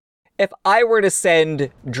If I were to send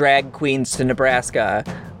drag queens to Nebraska,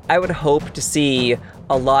 I would hope to see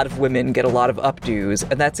a lot of women get a lot of updos,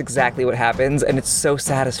 and that's exactly what happens, and it's so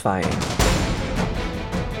satisfying.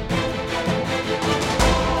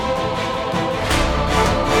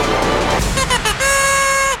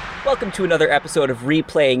 Welcome to another episode of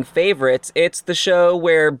Replaying Favorites. It's the show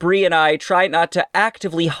where Brie and I try not to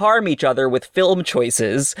actively harm each other with film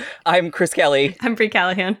choices. I'm Chris Kelly. I'm Brie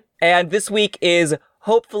Callahan. And this week is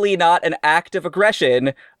hopefully not an act of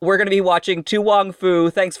aggression. We're going to be watching To Wong Foo,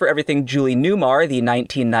 Thanks for Everything, Julie Newmar, the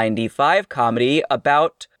 1995 comedy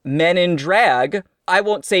about men in drag. I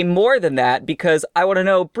won't say more than that because I want to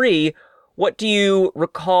know, Brie, what do you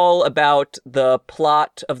recall about the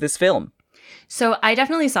plot of this film? So I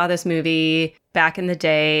definitely saw this movie back in the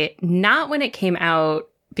day, not when it came out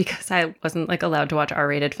because I wasn't allowed to watch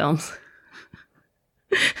R-rated films.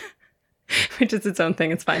 Which is its own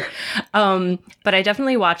thing. It's fine. But I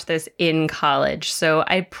definitely watched this in college. So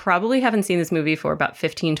I probably haven't seen this movie for about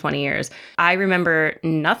 15, 20 years. I remember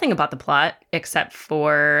nothing about the plot except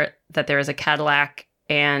for that there is a Cadillac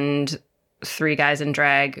and three guys in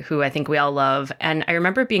drag who I think we all love. And I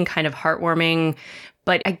remember it being kind of heartwarming,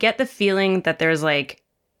 but I get the feeling that there's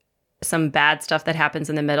some bad stuff that happens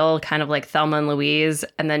in the middle, kind of like Thelma and Louise,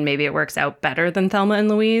 and then maybe it works out better than Thelma and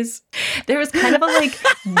Louise. There was kind of a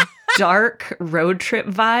dark road trip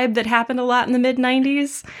vibe that happened a lot in the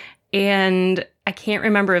mid-90s. And I can't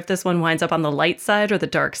remember if this one winds up on the light side or the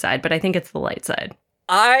dark side, but I think it's the light side.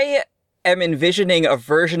 I am envisioning a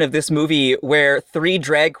version of this movie where three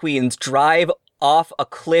drag queens drive off a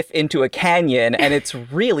cliff into a canyon, and it's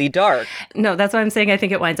really dark. No, that's why I'm saying I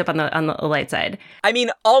think it winds up on the light side. I mean,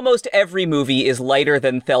 almost every movie is lighter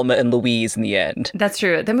than Thelma and Louise in the end. That's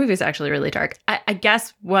true. The movie is actually really dark. I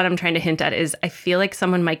guess what I'm trying to hint at is I feel like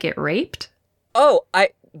someone might get raped. Oh,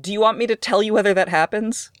 do you want me to tell you whether that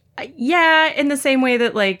happens? Yeah, in the same way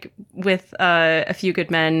that, with A Few Good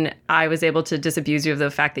Men, I was able to disabuse you of the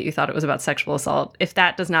fact that you thought it was about sexual assault. If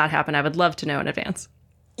that does not happen, I would love to know in advance.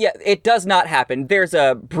 Yeah, it does not happen. There's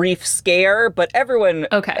a brief scare, but everyone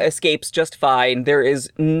escapes just fine. There is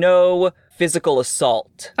no physical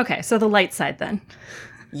assault. Okay, so the light side then.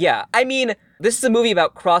 Yeah, I mean, this is a movie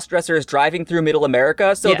about cross-dressers driving through middle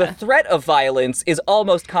America, so the threat of violence is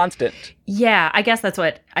almost constant. Yeah, I guess that's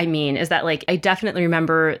what I mean, is that, I definitely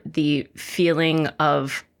remember the feeling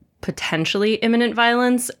of potentially imminent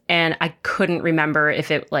violence, and I couldn't remember if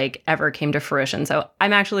it, ever came to fruition. So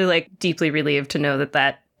I'm actually, deeply relieved to know that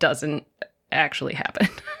that doesn't actually happen.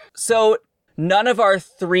 So none of our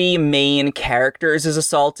three main characters is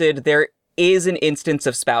assaulted. There is an instance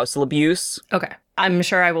of spousal abuse. Okay. I'm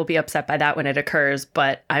sure I will be upset by that when it occurs,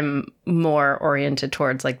 but I'm more oriented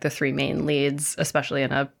towards, the three main leads, especially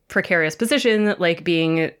in a precarious position,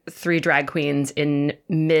 being three drag queens in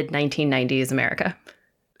mid-1990s America.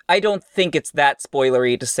 I don't think it's that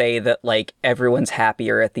spoilery to say that, everyone's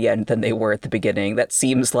happier at the end than they were at the beginning. That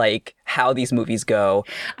seems like how these movies go.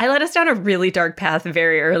 I led us down a really dark path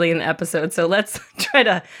very early in the episode, so let's try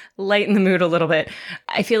to lighten the mood a little bit.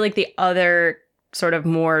 I feel like the other sort of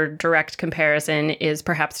more direct comparison is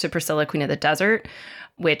perhaps to Priscilla, Queen of the Desert,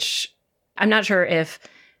 which I'm not sure if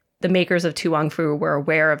the makers of To Wong Foo were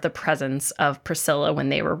aware of the presence of Priscilla when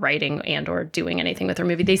they were writing and or doing anything with her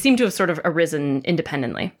movie. They seem to have sort of arisen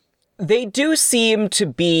independently. They do seem to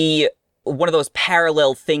be one of those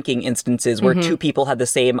parallel thinking instances where two people had the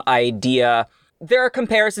same idea. There are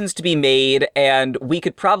comparisons to be made, and we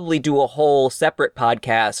could probably do a whole separate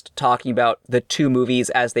podcast talking about the two movies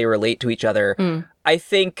as they relate to each other. I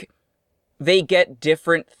think they get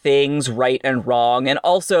different things right and wrong, and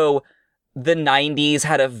also the 90s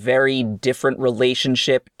had a very different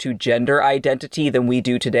relationship to gender identity than we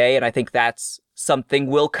do today, and I think that's something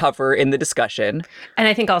we'll cover in the discussion. And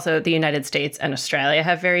I think also the United States and Australia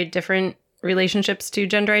have very different relationships to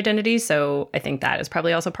gender identity, so I think that is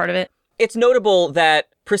probably also part of it. It's notable that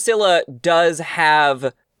Priscilla does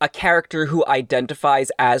have a character who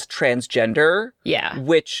identifies as transgender,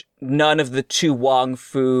 which none of the To Wong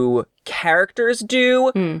Foo characters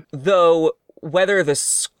do, though whether the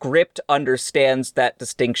script understands that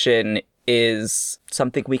distinction is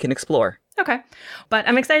something we can explore. Okay. But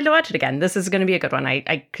I'm excited to watch it again. This is going to be a good one.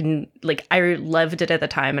 I loved it at the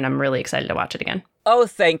time, and I'm really excited to watch it again. Oh,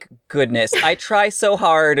 thank goodness. I try so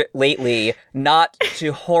hard lately not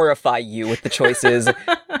to horrify you with the choices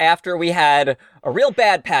after we had a real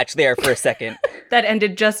bad patch there for a second. That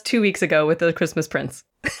ended just 2 weeks ago with The Christmas Prince.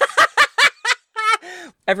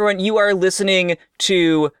 Everyone, you are listening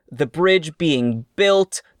to the bridge being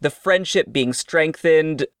built, the friendship being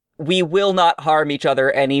strengthened. we will not harm each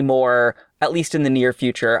other anymore, at least in the near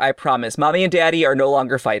future. I promise. Mommy and Daddy are no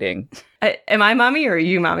longer fighting. Am I mommy or are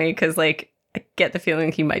you mommy? Because, like, I get the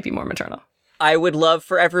feeling he might be more maternal. I would love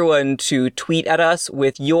for everyone to tweet at us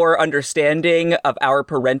with your understanding of our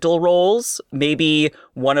parental roles. Maybe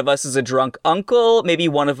one of us is a drunk uncle. Maybe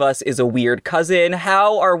one of us is a weird cousin.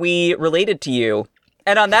 How are we related to you?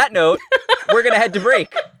 And on that note, we're going to head to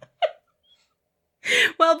break.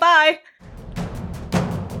 Well, bye.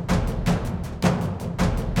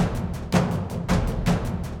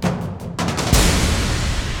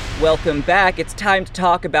 Welcome back. It's time to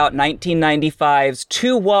talk about 1995's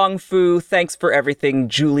To Wong Foo. Thanks for everything,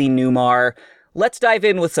 Julie Newmar. Let's dive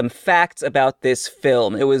in with some facts about this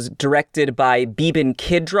film. It was directed by Beeban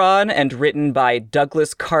Kidron and written by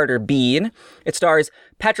Douglas Carter Bean. It stars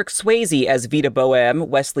Patrick Swayze as Vita Boheme,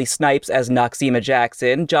 Wesley Snipes as Noxeema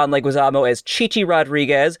Jackson, John Leguizamo as Chichi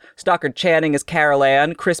Rodriguez, Stockard Channing as Carol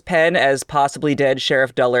Ann, Chris Penn as possibly dead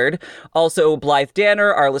Sheriff Dullard, also Blythe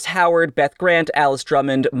Danner, Arliss Howard, Beth Grant, Alice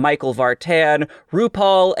Drummond, Michael Vartan,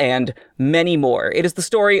 RuPaul, and many more. It is the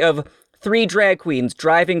story of 3 drag queens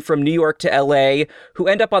driving from New York to LA who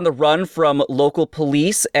end up on the run from local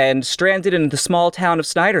police and stranded in the small town of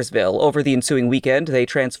Snydersville. Over the ensuing weekend, they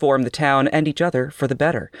transform the town and each other for the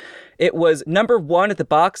better. It was number 1 at the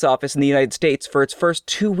box office in the United States for its first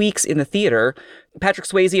 2 weeks in the theater. Patrick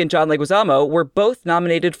Swayze and John Leguizamo were both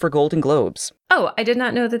nominated for Golden Globes. Oh, I did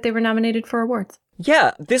not know that they were nominated for awards.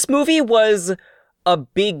 Yeah, this movie was a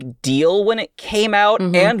big deal when it came out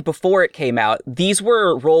and before it came out. These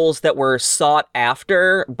were roles that were sought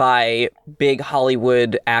after by big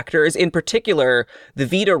Hollywood actors. In particular, the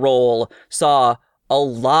Vita role saw a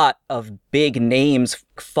lot of big names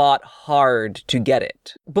fought hard to get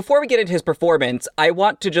it. Before we get into his performance, I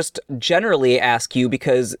want to just generally ask you,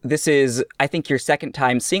 because this is, I think, your second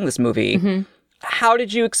time seeing this movie. How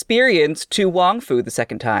did you experience To Wong Foo the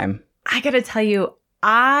second time? I gotta tell you,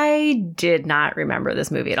 I did not remember this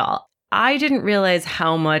movie at all. I didn't realize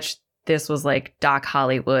how much this was like Doc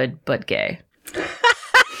Hollywood, but gay.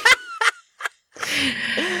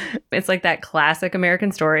 It's like that classic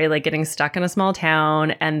American story, like getting stuck in a small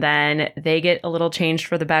town and then they get a little changed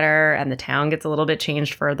for the better and the town gets a little bit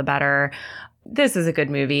changed for the better. This is a good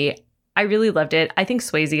movie. I really loved it. I think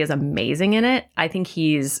Swayze is amazing in it. I think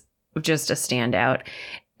he's just a standout.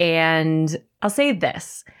 And I'll say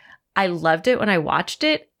this. I loved it when I watched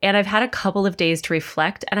it, and I've had a couple of days to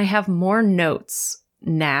reflect, and I have more notes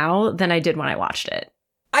now than I did when I watched it.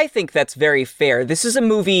 I think that's very fair. This is a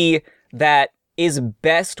movie that is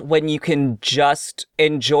best when you can just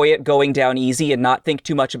enjoy it going down easy and not think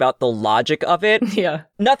too much about the logic of it. Yeah.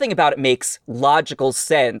 Nothing about it makes logical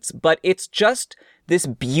sense, but it's just this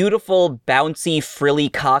beautiful, bouncy, frilly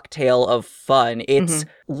cocktail of fun. It's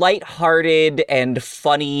lighthearted and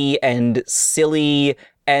funny and silly,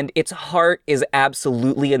 and its heart is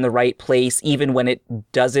absolutely in the right place, even when it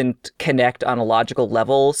doesn't connect on a logical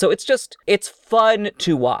level. So it's fun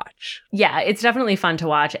to watch. Yeah, it's definitely fun to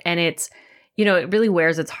watch. And it's, you know, it really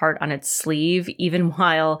wears its heart on its sleeve, even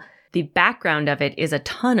while the background of it is a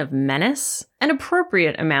ton of menace. An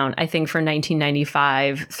appropriate amount, I think, for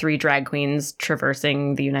 1995, 3 drag queens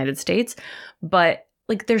traversing the United States. But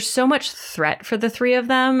like, there's so much threat for the 3 of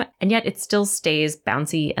them, and yet it still stays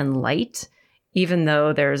bouncy and light. Even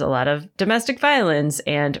though there's a lot of domestic violence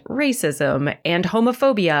and racism and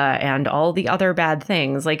homophobia and all the other bad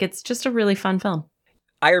things. Like, it's just a really fun film.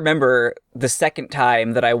 I remember the second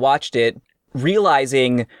time that I watched it,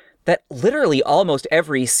 realizing that literally almost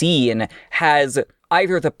every scene has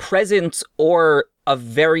either the presence or a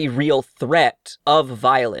very real threat of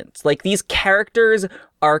violence. Like, these characters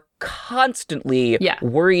are constantly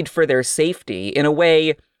worried for their safety in a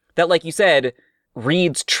way that, like you said,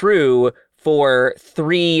 reads true for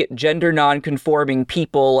 3 gender non-conforming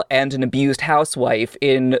people and an abused housewife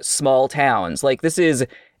in small towns. Like, this is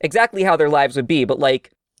exactly how their lives would be, but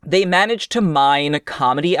like, they managed to mine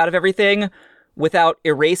comedy out of everything without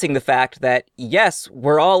erasing the fact that, yes,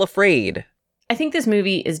 we're all afraid. I think this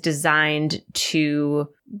movie is designed to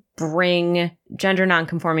bring gender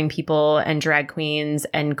nonconforming people and drag queens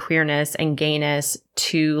and queerness and gayness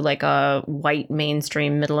to like a white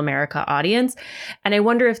mainstream middle America audience. And I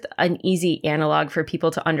wonder if an easy analog for people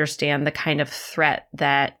to understand the kind of threat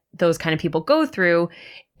that those kind of people go through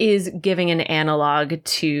is giving an analog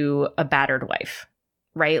to a battered wife,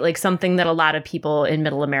 right? Like something that a lot of people in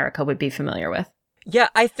middle America would be familiar with. Yeah,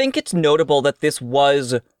 I think it's notable that this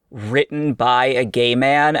was written by a gay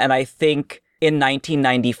man, and I think in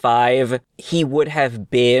 1995, he would have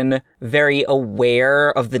been very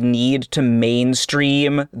aware of the need to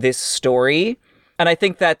mainstream this story. And I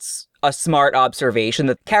think that's a smart observation,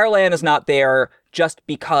 that Carol Ann is not there just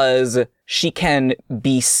because she can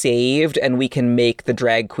be saved and we can make the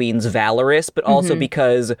drag queens valorous, but also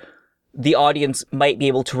because the audience might be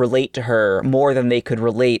able to relate to her more than they could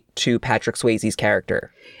relate to Patrick Swayze's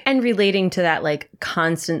character. And relating to that, like,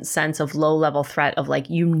 constant sense of low-level threat of, like,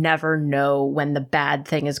 you never know when the bad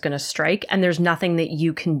thing is going to strike, and there's nothing that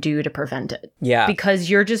you can do to prevent it. Yeah. Because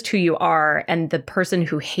you're just who you are, and the person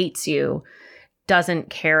who hates you doesn't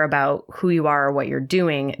care about who you are or what you're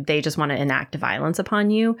doing. They just want to enact violence upon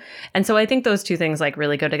you. And so I think those two things, like,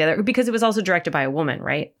 really go together, because it was also directed by a woman,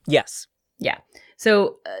 right? Yes. Yeah.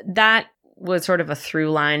 So that was sort of a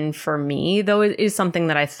through line for me, though it is something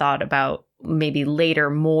that I thought about maybe later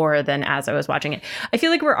more than as I was watching it. I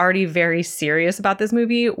feel like we're already very serious about this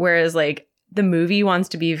movie, whereas like the movie wants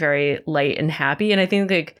to be very light and happy. And I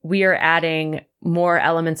think like we are adding more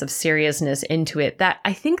elements of seriousness into it that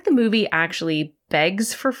I think the movie actually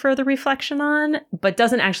begs for further reflection on, but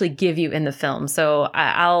doesn't actually give you in the film. So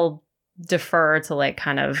I'll defer to like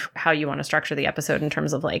kind of how you want to structure the episode in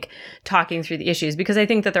terms of like talking through the issues, because I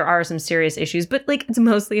think that there are some serious issues, but like it's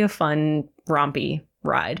mostly a fun, rompy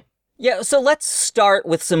ride. Yeah, so let's start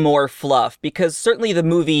with some more fluff, because certainly the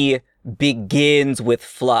movie begins with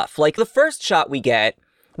fluff. Like the first shot we get,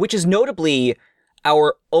 which is notably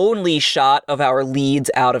our only shot of our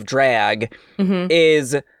leads out of drag,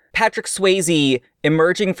 is Patrick Swayze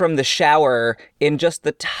emerging from the shower in just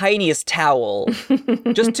the tiniest towel,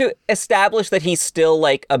 just to establish that he's still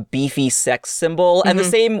like a beefy sex symbol. And the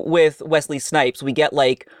same with Wesley Snipes. We get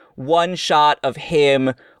like one shot of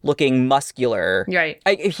him looking muscular. Right.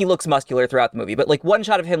 He looks muscular throughout the movie, but like one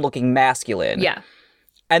shot of him looking masculine. Yeah.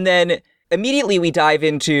 And then immediately we dive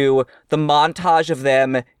into the montage of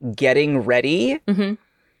them getting ready.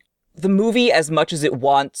 The movie, as much as it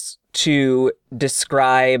wants to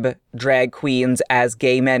describe drag queens as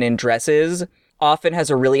gay men in dresses, often has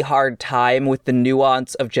a really hard time with the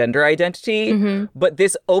nuance of gender identity. But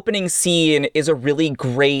this opening scene is a really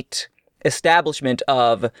great establishment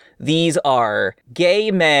of these are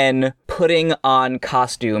gay men putting on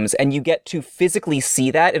costumes, and you get to physically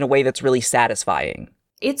see that in a way that's really satisfying.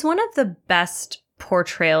 It's one of the best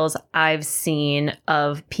portrayals I've seen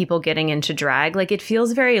of people getting into drag. Like it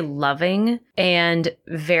feels very loving and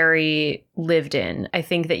very lived in. I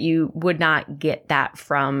think that you would not get that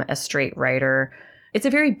from a straight writer. It's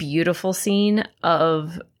a very beautiful scene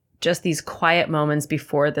of just these quiet moments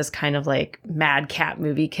before this kind of like Mad Cat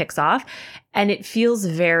movie kicks off. And it feels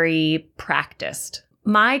very practiced.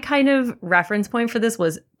 My kind of reference point for this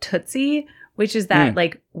was Tootsie, which is that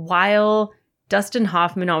like while Dustin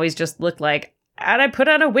Hoffman always just looked like, and I put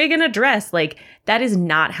on a wig and a dress, like that is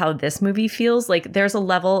not how this movie feels. Like there's a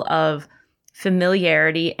level of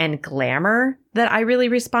familiarity and glamour that I really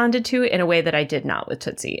responded to in a way that I did not with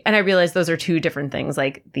Tootsie. And I realized those are two different things.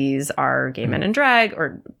 Like these are gay men in drag,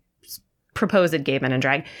 or proposed gay men in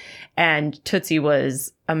drag, and Tootsie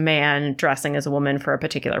was a man dressing as a woman for a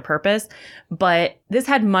particular purpose. But this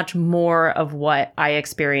had much more of what I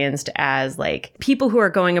experienced as like people who are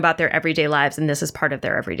going about their everyday lives, and this is part of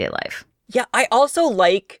their everyday life. Yeah, I also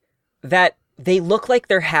like that they look like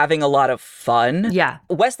they're having a lot of fun. Yeah.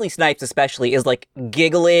 Wesley Snipes especially is like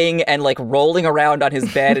giggling and like rolling around on his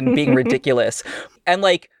bed and being ridiculous. And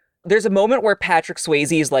like there's a moment where Patrick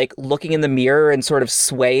Swayze is like looking in the mirror and sort of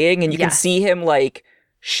swaying, and you can see him like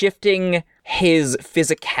shifting his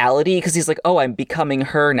physicality because he's like, oh, I'm becoming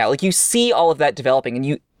her now. Like you see all of that developing, and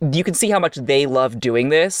you can see how much they love doing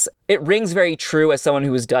this. It rings very true as someone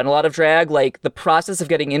who has done a lot of drag. Like the process of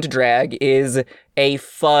getting into drag is a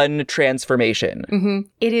fun transformation.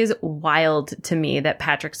 It is wild to me that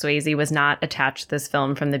Patrick Swayze was not attached to this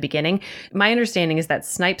film from the beginning. My understanding is that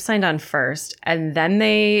Snipes signed on first, and then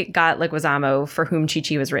they got Leguizamo, for whom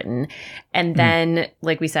Chi-Chi was written. And then,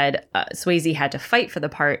 like we said, Swayze had to fight for the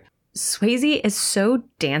part. Swayze is so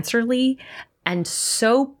dancerly and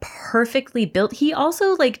so perfectly built. He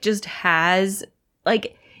also like just has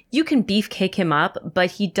like, you can beefcake him up,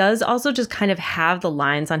 but he does also just kind of have the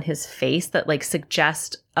lines on his face that like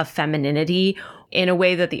suggest a femininity in a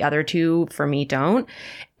way that the other two for me don't.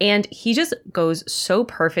 And he just goes so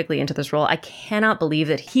perfectly into this role. I cannot believe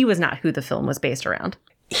that he was not who the film was based around.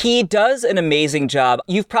 He does an amazing job.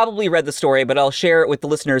 You've probably read the story, but I'll share it with the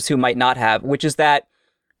listeners who might not have, which is that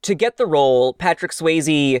to get the role, Patrick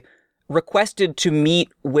Swayze requested to meet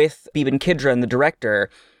with Beeban Kidron, the director,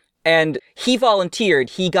 and he volunteered.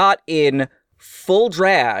 He got in full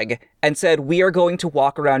drag and said, we are going to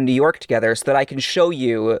walk around New York together so that I can show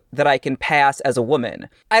you that I can pass as a woman.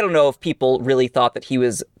 I don't know if people really thought that he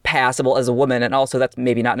was passable as a woman, and also that's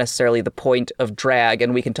maybe not necessarily the point of drag,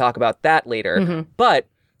 and we can talk about that later. But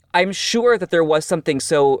I'm sure that there was something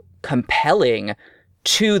so compelling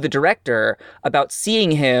to the director about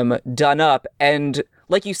seeing him done up. And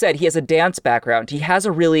like you said, he has a dance background. He has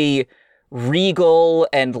a really regal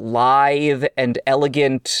and lithe and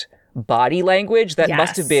elegant body language that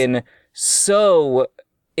must have been so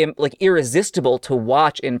irresistible to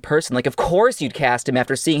watch in person. Like, of course you'd cast him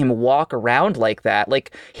after seeing him walk around like that.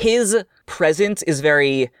 Like, his presence is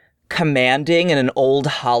very commanding in an old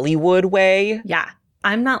Hollywood way. Yeah.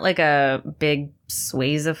 I'm not like a big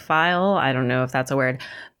Swayze-ophile. I don't know if that's a word.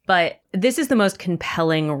 But this is the most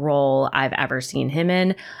compelling role I've ever seen him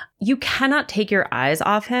in. You cannot take your eyes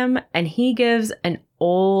off him, and he gives an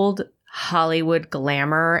old Hollywood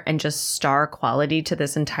glamour and just star quality to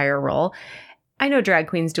this entire role. I know drag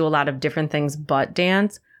queens do a lot of different things but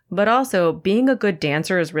dance, but also being a good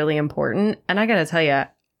dancer is really important. And I gotta tell you,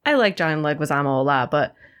 I like John Leguizamo a lot,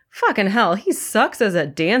 but fucking hell, he sucks as a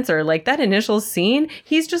dancer. Like, that initial scene,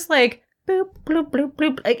 he's just like, boop, bloop, bloop,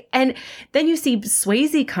 bloop. Like, and then you see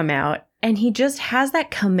Swayze come out, and he just has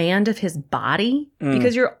that command of his body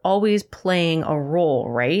because you're always playing a role,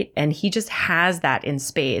 right? And he just has that in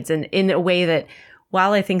spades. And in a way that,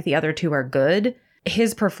 while I think the other two are good,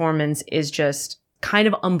 his performance is just kind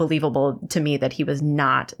of unbelievable to me that he was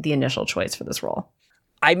not the initial choice for this role.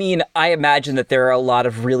 I mean, I imagine that there are a lot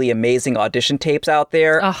of really amazing audition tapes out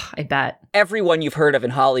there. Oh, I bet. Everyone you've heard of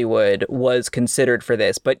in Hollywood was considered for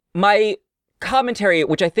this. But my commentary,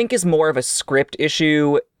 which I think is more of a script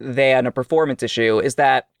issue than a performance issue, is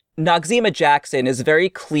that Noxeema Jackson is very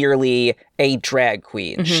clearly a drag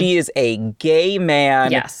queen. She is a gay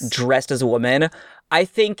man dressed as a woman. I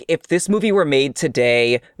think if this movie were made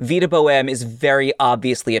today, Vida Boheme is very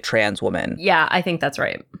obviously a trans woman. Yeah, I think that's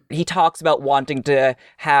right. He talks about wanting to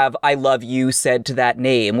have I love you said to that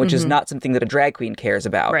name, which is not something that a drag queen cares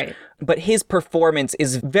about. Right. But his performance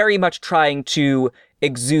is very much trying to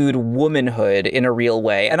exude womanhood in a real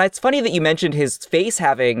way. And it's funny that you mentioned his face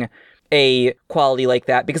having a quality like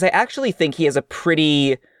that, because I actually think he has a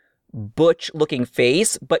pretty butch-looking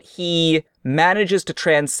face, but he manages to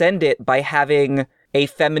transcend it by having a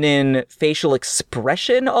feminine facial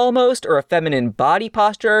expression almost, or a feminine body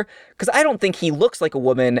posture, because I don't think he looks like a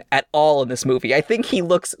woman at all in this movie. I think he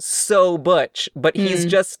looks so butch, but he's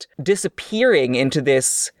just disappearing into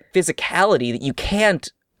this physicality that you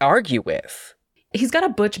can't argue with. He's got a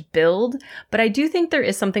butch build, but I do think there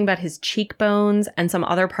is something about his cheekbones and some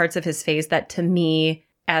other parts of his face that, to me,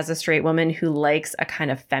 as a straight woman who likes a kind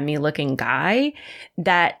of femme-looking guy,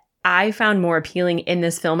 that I found more appealing in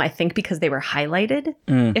this film, I think because they were highlighted,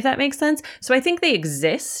 if that makes sense. So I think they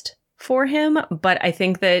exist for him, but I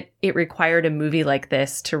think that it required a movie like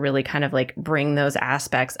this to really kind of like bring those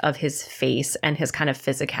aspects of his face and his kind of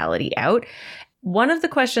physicality out. One of the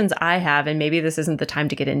questions I have, and maybe this isn't the time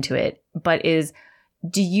to get into it, but is,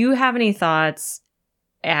 do you have any thoughts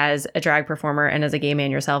as a drag performer and as a gay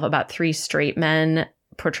man yourself about three straight men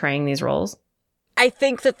portraying these roles? I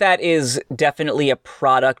think that that is definitely a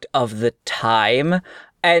product of the time.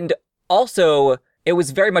 And also, it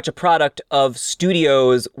was very much a product of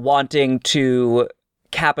studios wanting to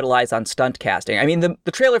capitalize on stunt casting. I mean,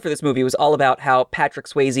 the trailer for this movie was all about how Patrick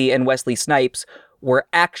Swayze and Wesley Snipes were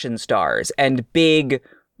action stars and big,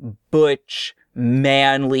 butch,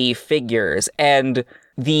 manly figures. And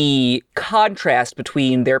the contrast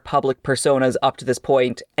between their public personas up to this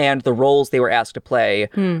point and the roles they were asked to play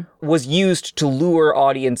was used to lure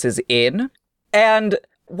audiences in. And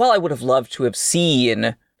while I would have loved to have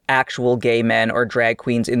seen actual gay men or drag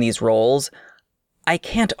queens in these roles, I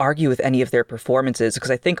can't argue with any of their performances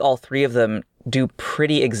because I think all three of them do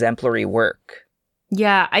pretty exemplary work.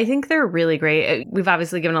 Yeah, I think they're really great. We've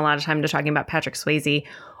obviously given a lot of time to talking about Patrick Swayze.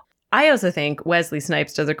 I also think Wesley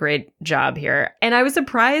Snipes does a great job here. And I was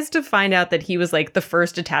surprised to find out that he was like the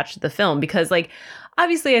first attached to the film because like,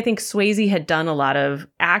 obviously I think Swayze had done a lot of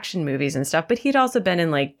action movies and stuff, but he'd also been in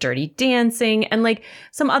like Dirty Dancing and like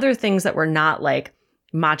some other things that were not like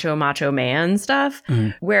macho man stuff.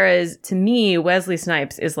 Whereas to me, Wesley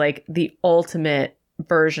Snipes is like the ultimate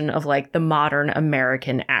version of like the modern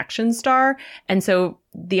American action star. And so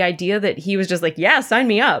the idea that he was just like, yeah, sign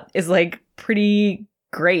me up is like pretty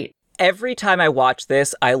great. Every time I watch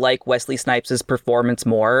this, I like Wesley Snipes' performance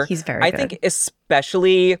more. He's very good. I think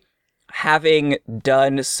especially having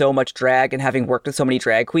done so much drag and having worked with so many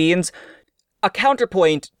drag queens, a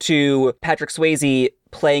counterpoint to Patrick Swayze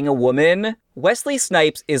playing a woman, Wesley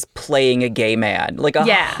Snipes is playing a gay man. Like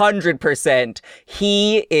 100%.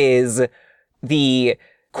 He is the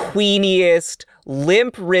queeniest,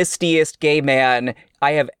 limp-wristiest gay man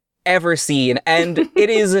I have ever seen. And it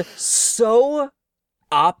is so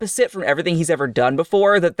opposite from everything he's ever done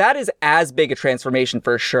before that is as big a transformation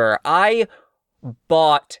for sure. I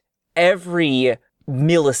bought every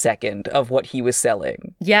millisecond of what he was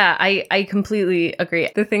selling. Yeah, I completely agree.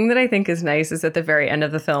 The thing that I think is nice is at the very end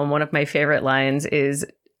of the film, one of my favorite lines is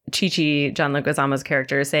Chi-Chi, John Leguizamo's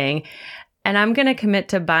character, saying, "And I'm going to commit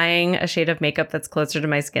to buying a shade of makeup that's closer to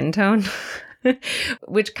my skin tone,"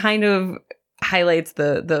 which kind of highlights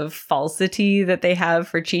the falsity that they have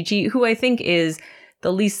for Chi-Chi, who I think is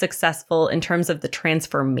the least successful in terms of the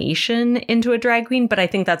transformation into a drag queen. But I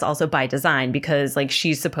think that's also by design because like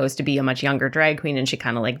she's supposed to be a much younger drag queen and she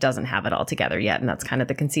kind of like doesn't have it all together yet. And that's kind of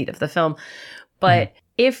the conceit of the film. But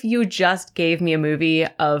if you just gave me a movie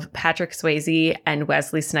of Patrick Swayze and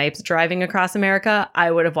Wesley Snipes driving across America, I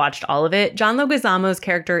would have watched all of it. John Leguizamo's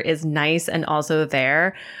character is nice and also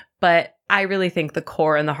there, but I really think the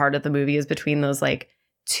core and the heart of the movie is between those like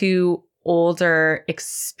two older,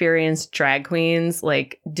 experienced drag queens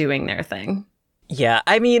like doing their thing. Yeah,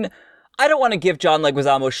 I mean, I don't want to give John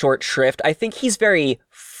Leguizamo short shrift. I think he's very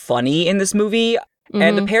funny in this movie.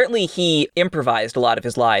 And apparently he improvised a lot of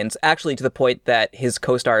his lines, actually to the point that his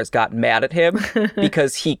co-stars got mad at him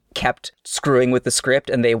because he kept screwing with the script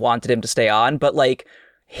and they wanted him to stay on. But like,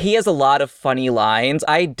 he has a lot of funny lines.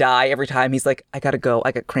 I die every time he's like, "I gotta go,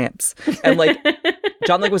 I got cramps." And like,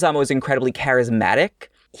 John Leguizamo is incredibly charismatic.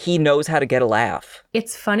 He knows how to get a laugh.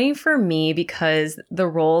 It's funny for me because the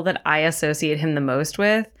role that I associate him the most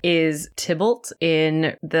with is Tybalt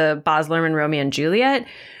in the Baz Luhrmann Romeo and Juliet.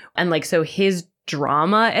 And like, so his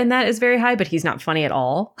drama in that is very high, but he's not funny at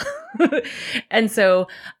all. And so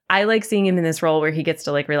I like seeing him in this role where he gets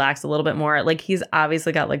to like relax a little bit more. Like he's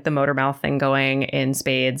obviously got like the motor mouth thing going in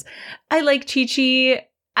spades. I like Chi-Chi.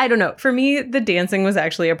 I don't know. For me, the dancing was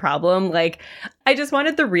actually a problem. Like, I just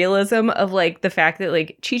wanted the realism of like the fact that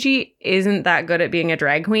like Chi-Chi isn't that good at being a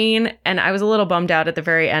drag queen. And I was a little bummed out at the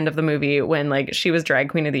very end of the movie when like she was drag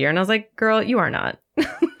queen of the year. And I was like, girl, you are not.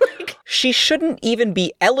 She shouldn't even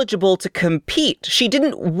be eligible to compete. She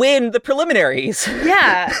didn't win the preliminaries.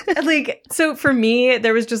 Yeah. Like, so for me,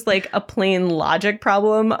 there was just like a plain logic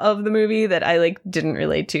problem of the movie that I like didn't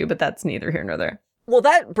relate to, but that's neither here nor there. Well,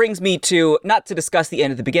 that brings me to, not to discuss the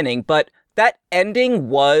end at the beginning, but that ending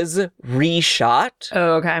was reshot.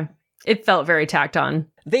 Oh, okay. It felt very tacked on.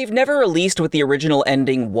 They've never released what the original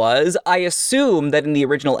ending was. I assume that in the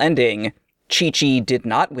original ending, Chi-Chi did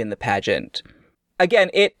not win the pageant.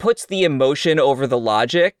 Again, it puts the emotion over the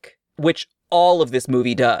logic, which all of this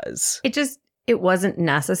movie does. It wasn't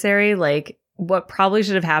necessary. Like, what probably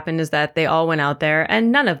should have happened is that they all went out there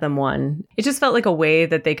and none of them won. It just felt like a way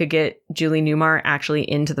that they could get Julie Newmar actually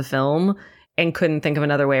into the film and couldn't think of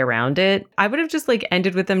another way around it. I would have just like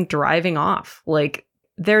ended with them driving off. Like,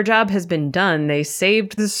 their job has been done. They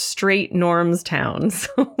saved the straight norms town.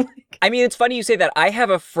 So, I mean, it's funny you say that. I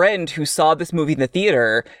have a friend who saw this movie in the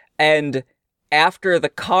theater, and after the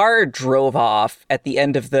car drove off at the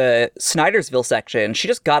end of the Snydersville section, she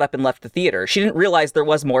just got up and left the theater. She didn't realize there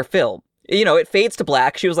was more film. You know, it fades to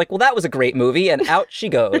black. She was like, well, that was a great movie. And out she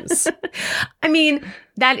goes. I mean,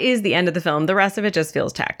 that is the end of the film. The rest of it just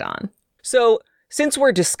feels tacked on. So since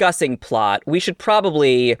we're discussing plot, we should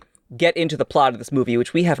probably get into the plot of this movie,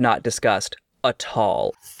 which we have not discussed at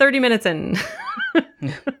all. 30 minutes in.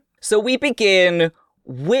 So we begin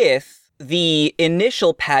with the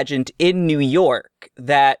initial pageant in New York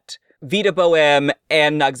that Vita Boheme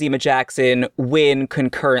and Noxeema Jackson win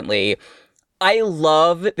concurrently. I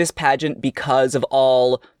love this pageant because of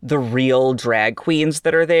all the real drag queens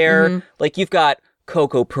that are there. Mm-hmm. Like, you've got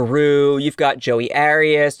Coco Peru, you've got Joey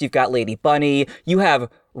Arias, you've got Lady Bunny, you have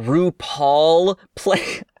RuPaul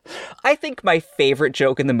play. I think my favorite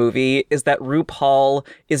joke in the movie is that RuPaul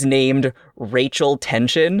is named Rachel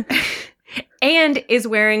Tension. And is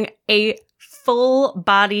wearing a full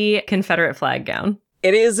body Confederate flag gown.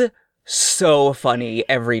 It is so funny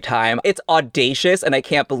every time. It's audacious and I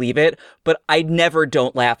can't believe it, but I never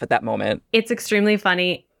don't laugh at that moment. It's extremely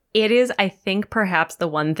funny. It is, I think, perhaps the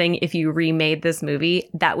one thing if you remade this movie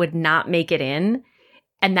that would not make it in.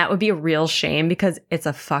 And that would be a real shame because it's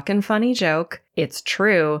a fucking funny joke. It's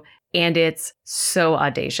true. And it's so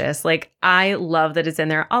audacious. Like, I love that it's in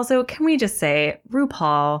there. Also, can we just say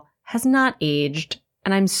RuPaul has not aged,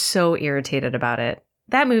 and I'm so irritated about it.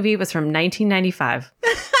 That movie was from 1995.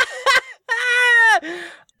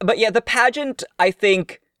 But yeah, the pageant, I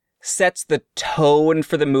think, sets the tone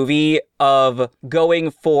for the movie of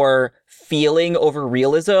going for feeling over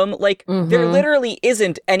realism. Like, there literally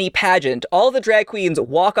isn't any pageant. All the drag queens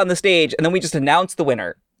walk on the stage, and then we just announce the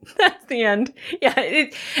winner. That's the end. Yeah.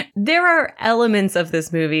 There are elements of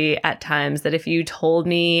this movie at times that if you told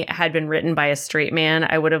me had been written by a straight man,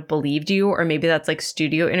 I would have believed you. Or maybe that's like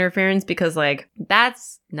studio interference because like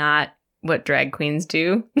that's not what drag queens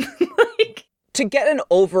do. To get an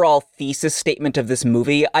overall thesis statement of this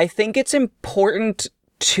movie, I think it's important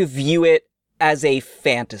to view it as a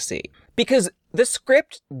fantasy. Because the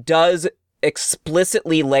script does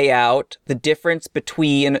explicitly lay out the difference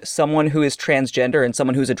between someone who is transgender and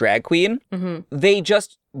someone who's a drag queen. Mm-hmm. They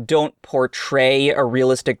just don't portray a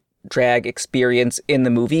realistic drag experience in the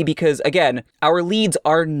movie because, again, our leads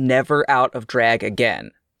are never out of drag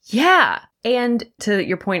again. Yeah. And to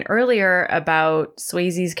your point earlier about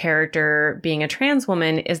Swayze's character being a trans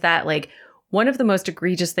woman is that like one of the most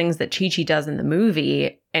egregious things that Chi-Chi does in the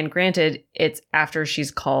movie, and granted, it's after she's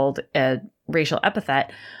called a racial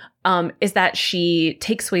epithet, is that she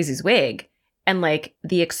takes Swayze's wig and like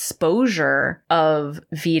the exposure of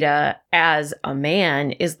Vida as a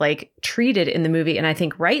man is like treated in the movie, and I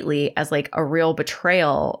think rightly, as like a real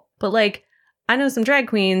betrayal. But like, I know some drag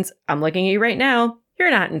queens. I'm looking at you right now.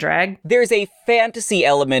 You're not in drag. There's a fantasy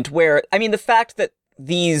element where, I mean, the fact that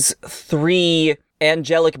these three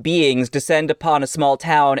angelic beings descend upon a small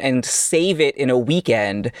town and save it in a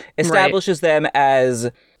weekend establishes them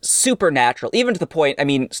as supernatural, even to the point, I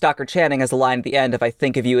mean, Stockard Channing has a line at the end of, I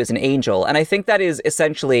think of you as an angel. And I think that is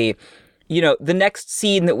essentially, you know, the next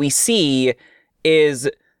scene that we see is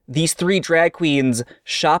these three drag queens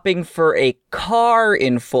shopping for a car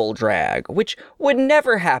in full drag, which would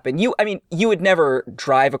never happen. You would never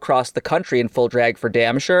drive across the country in full drag for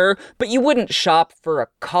damn sure, but you wouldn't shop for a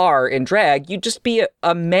car in drag. You'd just be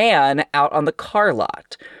a man out on the car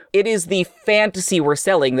lot. It is the fantasy we're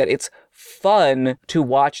selling that it's fun to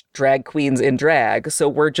watch drag queens in drag, so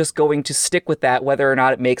we're just going to stick with that whether or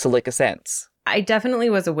not it makes a lick of sense. I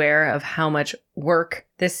definitely was aware of how much work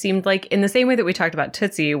this seemed like, in the same way that we talked about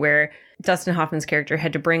Tootsie, where Dustin Hoffman's character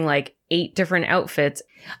had to bring like 8 different outfits.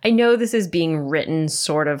 I know this is being written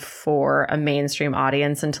sort of for a mainstream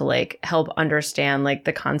audience and to like help understand like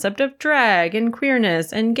the concept of drag and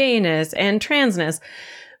queerness and gayness and transness,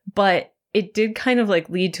 but it did kind of like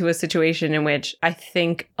lead to a situation in which I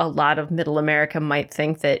think a lot of middle America might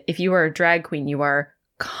think that if you are a drag queen, you are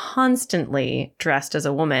constantly dressed as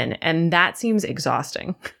a woman, and that seems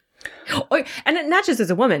exhausting. And not just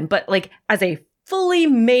as a woman, but like as a fully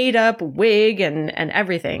made up wig and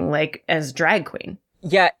everything, like as drag queen.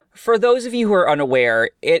 Yeah, for those of you who are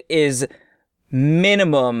unaware, it is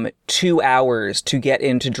minimum 2 hours to get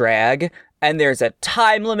into drag, and there's a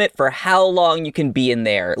time limit for how long you can be in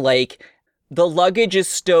there. Like, the luggage is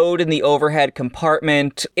stowed in the overhead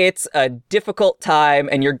compartment. It's a difficult time,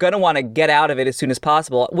 and you're going to want to get out of it as soon as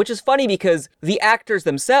possible, which is funny because the actors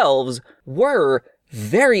themselves were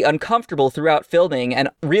very uncomfortable throughout filming and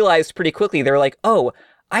realized pretty quickly, they were like, oh,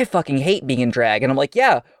 I fucking hate being in drag. And I'm like,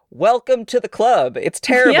 yeah, welcome to the club. It's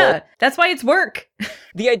terrible. Yeah, that's why it's work.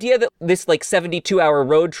 The idea that this like 72-hour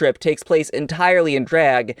road trip takes place entirely in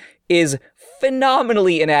drag is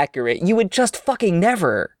phenomenally inaccurate. You would just fucking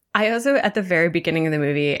never. I also, at the very beginning of the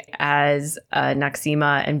movie, as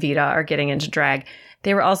Noxeema and Vida are getting into drag,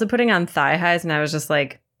 they were also putting on thigh highs, and I was just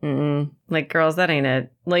like, like, girls, that ain't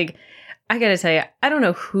it. Like, I gotta tell you, I don't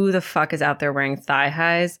know who the fuck is out there wearing thigh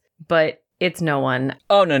highs, but it's no one.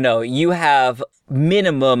 Oh, no. You have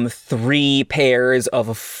minimum 3 pairs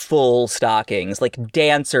of full stockings, like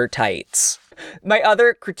dancer tights. My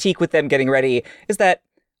other critique with them getting ready is that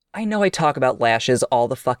I know I talk about lashes all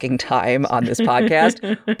the fucking time on this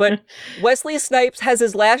podcast, but Wesley Snipes has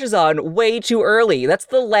his lashes on way too early. That's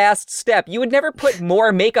the last step. You would never put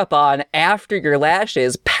more makeup on after your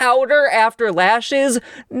lashes. Powder after lashes?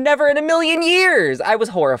 Never in a million years. I was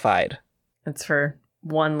horrified. It's for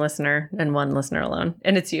one listener and one listener alone,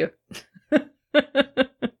 and it's you.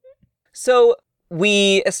 So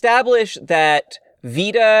we establish that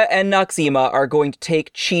Vida and Noxeema are going to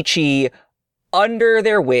take Chi-Chi under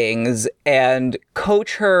their wings and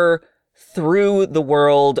coach her through the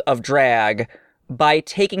world of drag by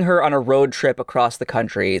taking her on a road trip across the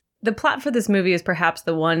country. The plot for this movie is perhaps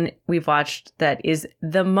the one we've watched that is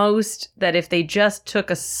the most that if they just took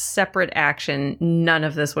a separate action, none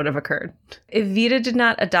of this would have occurred. If Vida did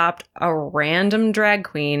not adopt a random drag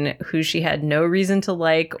queen who she had no reason to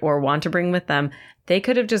like or want to bring with them, they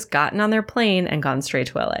could have just gotten on their plane and gone straight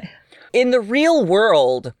to LA. In the real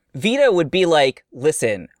world, Vida would be like,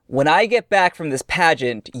 listen, when I get back from this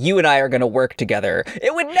pageant, you and I are going to work together.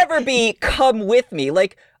 It would never be, come with me.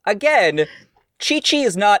 Like, again, Chi-Chi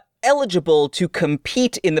is not eligible to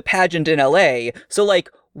compete in the pageant in LA. So, like,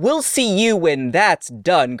 we'll see you when that's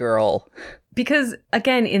done, girl. Because,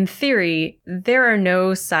 again, in theory, there are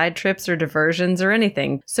no side trips or diversions or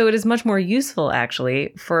anything. So it is much more useful,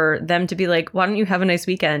 actually, for them to be like, why don't you have a nice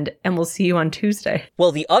weekend and we'll see you on Tuesday?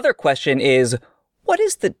 Well, the other question is, what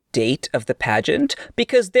is the date of the pageant?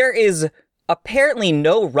 Because there is apparently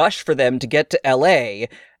no rush for them to get to LA,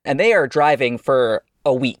 and they are driving for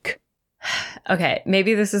a week. Okay,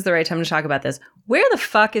 maybe this is the right time to talk about this. Where the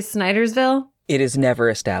fuck is Snydersville? It is never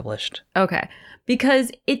established. Okay.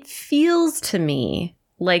 Because it feels to me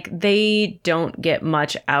like they don't get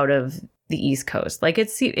much out of the East Coast. Like it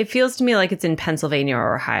feels to me like it's in Pennsylvania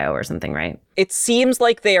or Ohio or something, right? It seems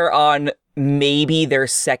like they are on maybe their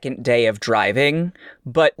second day of driving,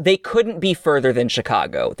 but they couldn't be further than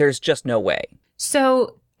Chicago. There's just no way.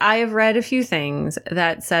 So I have read a few things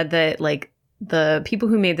that said that like the people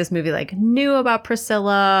who made this movie like knew about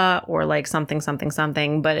Priscilla or like something,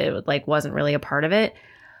 but it like wasn't really a part of it.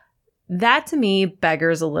 That to me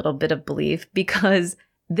beggars a little bit of belief because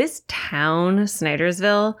this town,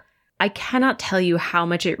 Snydersville, I cannot tell you how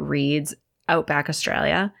much it reads Outback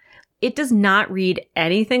Australia. It does not read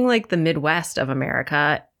anything like the Midwest of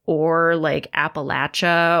America or like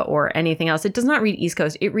Appalachia or anything else. It does not read East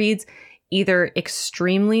Coast. It reads either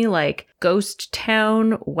extremely like ghost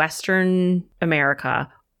town, Western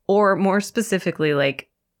America, or more specifically like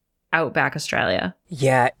Outback Australia.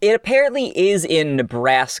 Yeah, it apparently is in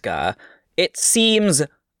Nebraska. It seems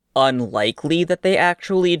unlikely that they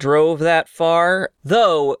actually drove that far,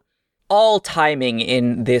 though all timing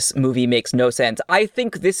in this movie makes no sense. I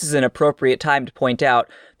think this is an appropriate time to point out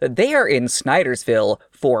that they are in Snydersville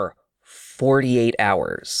for 48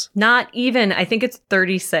 hours. Not even. I think it's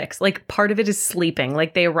 36. Like part of it is sleeping.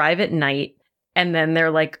 Like they arrive at night and then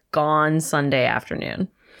they're like gone Sunday afternoon.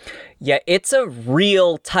 Yeah, it's a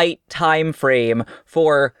real tight time frame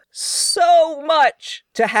for so much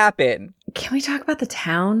to happen. Can we talk about the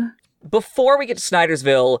town? Before we get to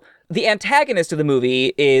Snydersville, the antagonist of the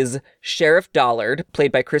movie is Sheriff Dollard,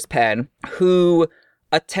 played by Chris Penn, who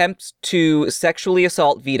attempts to sexually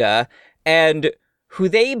assault Vita and who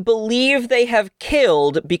they believe they have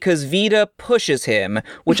killed because Vita pushes him,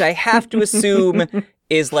 which I have to assume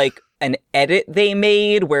is like an edit they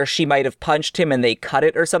made where she might have punched him and they cut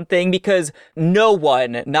it or something, because no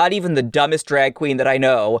one, not even the dumbest drag queen that I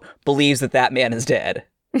know, believes that that man is dead.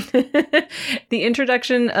 The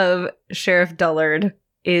introduction of Sheriff Dullard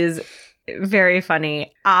is very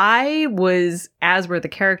funny. I was, as were the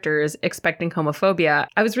characters, expecting homophobia.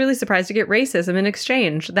 I was really surprised to get racism in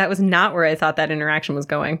exchange. That was not where I thought that interaction was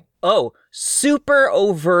going. Oh, super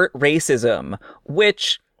overt racism,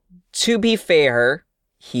 which, to be fair,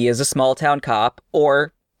 he is a small town cop,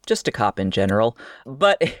 or just a cop in general,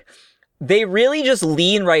 but they really just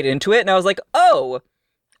lean right into it, and I was like, oh,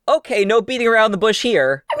 okay, no beating around the bush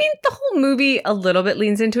here. I mean, the whole movie a little bit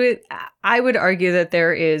leans into it. I would argue that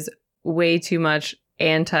there is way too much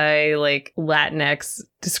Latinx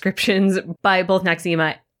descriptions by both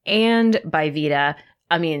Noxeema and by Vita.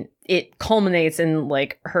 I mean, it culminates in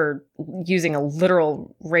like her using a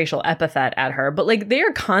literal racial epithet at her, but like they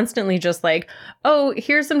are constantly just like, oh,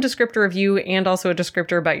 here's some descriptor of you and also a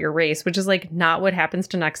descriptor about your race, which is like not what happens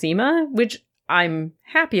to Noxeema, which I'm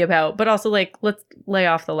happy about, but also like, let's lay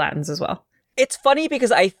off the Latins as well. It's funny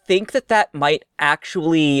because I think that might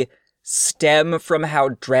actually stem from how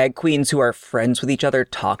drag queens who are friends with each other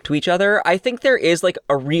talk to each other. I think there is like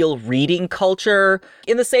a real reading culture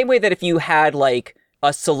in the same way that if you had like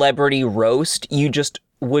a celebrity roast, you just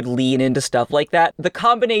would lean into stuff like that. The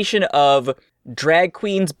combination of drag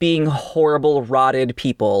queens being horrible, rotted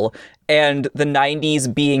people and the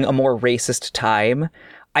 90s being a more racist time,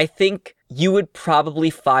 I think you would probably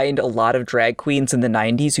find a lot of drag queens in the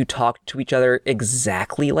 90s who talked to each other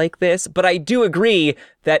exactly like this. But I do agree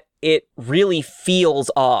that it really feels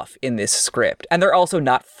off in this script. And they're also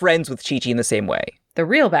not friends with Chi-Chi in the same way. The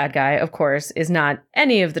real bad guy, of course, is not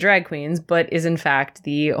any of the drag queens, but is in fact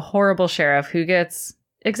the horrible sheriff who gets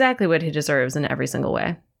exactly what he deserves in every single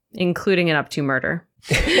way, including an up to murder.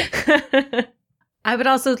 I would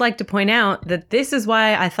also like to point out that this is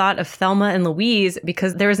why I thought of Thelma and Louise,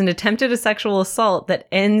 because there is an attempted sexual assault that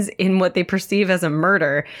ends in what they perceive as a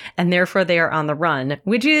murder, and therefore they are on the run,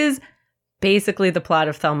 which is basically the plot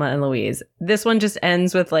of Thelma and Louise. This one just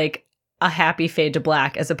ends with like a happy fade to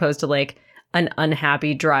black as opposed to like an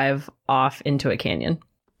unhappy drive off into a canyon.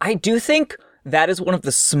 I do think that is one of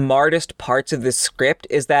the smartest parts of this script,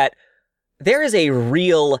 is that there is a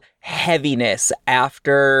real heaviness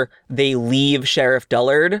after they leave Sheriff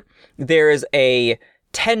Dullard. There is a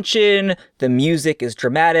tension, the music is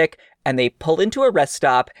dramatic, and they pull into a rest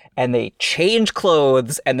stop and they change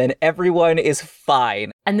clothes and then everyone is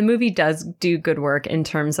fine. And the movie does do good work in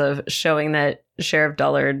terms of showing that Sheriff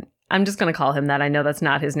Dullard, I'm just going to call him that. I know that's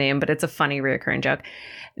not his name, but it's a funny reoccurring joke,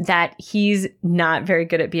 that he's not very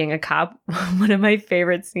good at being a cop. One of my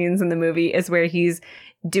favorite scenes in the movie is where he's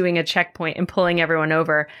doing a checkpoint and pulling everyone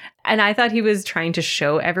over. And I thought he was trying to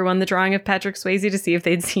show everyone the drawing of Patrick Swayze to see if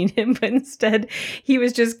they'd seen him. But instead, he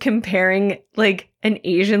was just comparing like an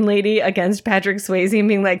Asian lady against Patrick Swayze and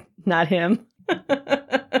being like, not him.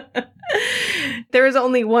 There is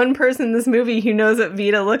only one person in this movie who knows what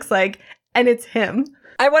Vita looks like, and it's him.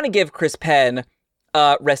 I want to give Chris Penn,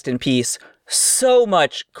 rest in peace, so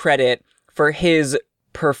much credit for his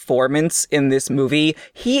performance in this movie.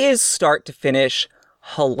 He is start to finish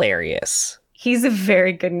hilarious. He's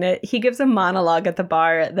very good in it. He gives a monologue at the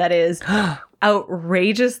bar that is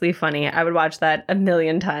outrageously funny. I would watch that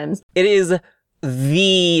 1,000,000 times. It is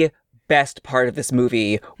the best part of this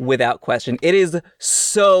movie, without question. It is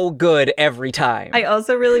so good every time. I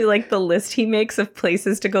also really like the list he makes of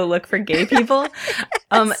places to go look for gay people.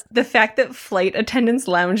 Yes. The fact that flight attendants'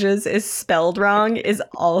 lounges is spelled wrong is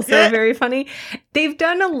also very funny. They've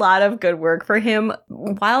done a lot of good work for him.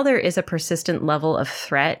 While there is a persistent level of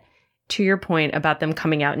threat, to your point about them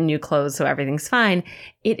coming out in new clothes so everything's fine,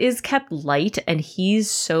 it is kept light, and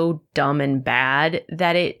he's so dumb and bad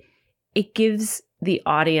that it gives the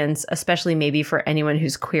audience, especially maybe for anyone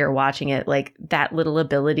who's queer watching it, like that little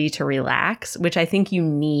ability to relax, which I think you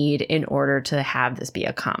need in order to have this be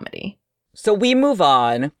a comedy. So we move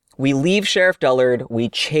on. We leave Sheriff Dullard. We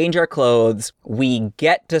change our clothes. We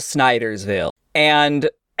get to Snydersville.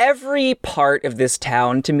 And every part of this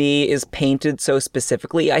town to me is painted so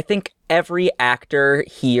specifically. I think every actor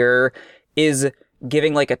here is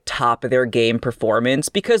giving like a top of their game performance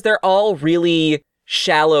because they're all really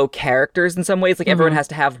shallow characters in some ways. Like everyone has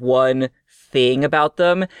to have one thing about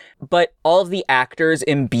them, but all of the actors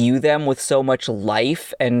imbue them with so much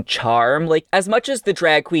life and charm. Like as much as the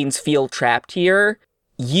drag queens feel trapped here,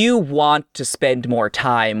 you want to spend more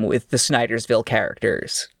time with the Snydersville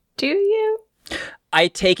characters. Do you? I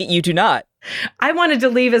take it you do not. I wanted to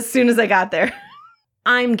leave as soon as I got there.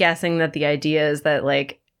 I'm guessing that the idea is that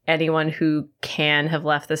like anyone who can have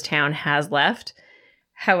left this town has left.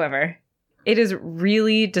 However, it is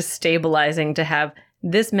really destabilizing to have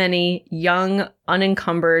this many young,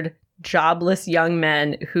 unencumbered, jobless young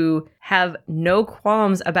men who have no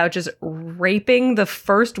qualms about just raping the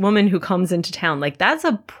first woman who comes into town. Like, that's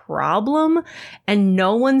a problem, and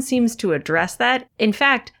no one seems to address that. In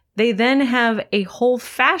fact, they then have a whole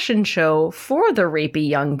fashion show for the rapey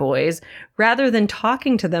young boys rather than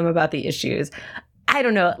talking to them about the issues. I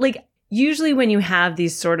don't know. Like, usually when you have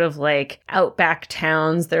these sort of like outback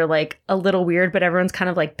towns, they're like a little weird, but everyone's kind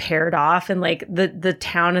of like paired off and like the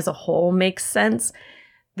town as a whole makes sense.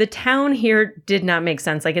 The town here did not make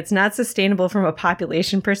sense. Like, it's not sustainable from a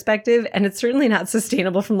population perspective, and it's certainly not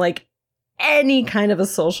sustainable from like any kind of a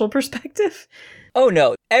social perspective. Oh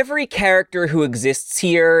no, every character who exists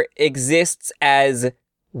here exists as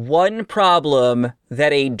one problem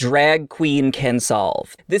that a drag queen can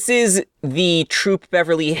solve. This is the Troop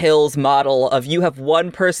Beverly Hills model of you have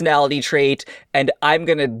one personality trait and I'm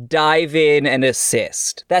gonna dive in and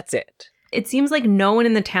assist. That's it. It seems like no one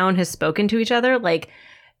in the town has spoken to each other. Like,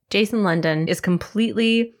 Jason London is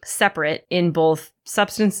completely separate in both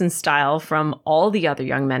substance and style from all the other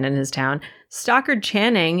young men in his town. Stockard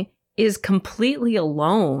Channing is completely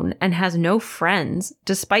alone and has no friends,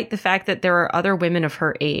 despite the fact that there are other women of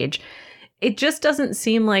her age. It just doesn't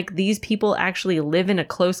seem like these people actually live in a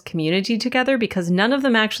close community together because none of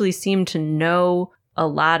them actually seem to know a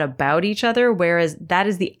lot about each other, whereas that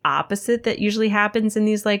is the opposite that usually happens in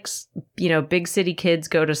these, like, you know, big city kids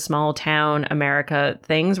go to small town America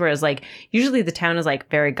things, whereas like usually the town is like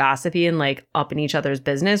very gossipy and like up in each other's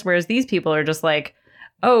business, whereas these people are just like,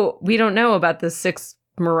 oh, we don't know about the 6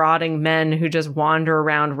 marauding men who just wander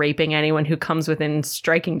around raping anyone who comes within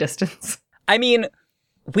striking distance. I mean,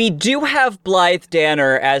 we do have Blythe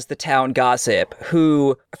Danner as the town gossip,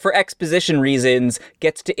 who, for exposition reasons,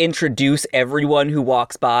 gets to introduce everyone who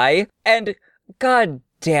walks by. And god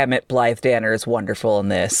damn it, Blythe Danner is wonderful in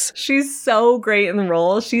this. She's so great in the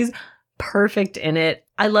role. She's perfect in it.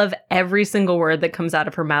 I love every single word that comes out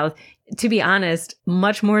of her mouth. To be honest,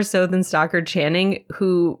 much more so than Stockard Channing,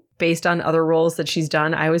 who, based on other roles that she's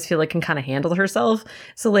done, I always feel like can kind of handle herself.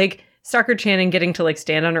 So like Stockard Channing getting to like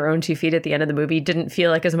stand on her own 2 feet at the end of the movie didn't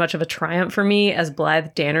feel like as much of a triumph for me as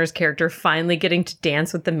Blythe Danner's character finally getting to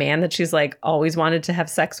dance with the man that she's like always wanted to have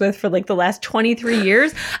sex with for like the last 23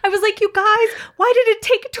 years. I was like, you guys, why did it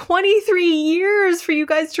take 23 years for you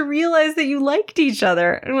guys to realize that you liked each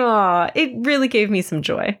other? Oh, it really gave me some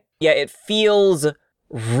joy. Yeah, it feels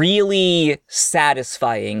really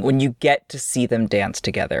satisfying when you get to see them dance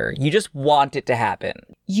together. You just want it to happen.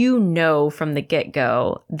 You know from the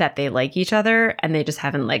get-go that they like each other and they just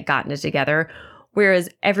haven't like gotten it together. Whereas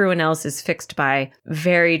everyone else is fixed by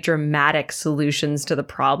very dramatic solutions to the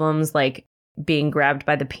problems, like being grabbed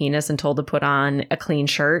by the penis and told to put on a clean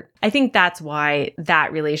shirt. I think that's why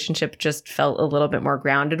that relationship just felt a little bit more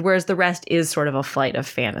grounded, whereas the rest is sort of a flight of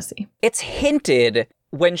fantasy. It's hinted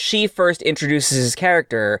when she first introduces his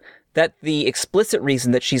character that the explicit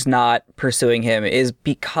reason that she's not pursuing him is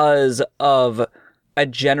because of a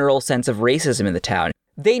general sense of racism in the town.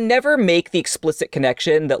 They never make the explicit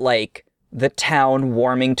connection that, like, the town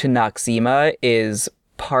warming to Noxima is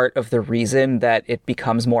part of the reason that it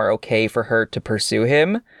becomes more okay for her to pursue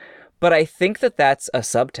him. But I think that that's a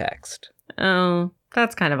subtext. Oh,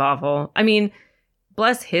 that's kind of awful. I mean,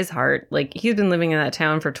 bless his heart. Like, he's been living in that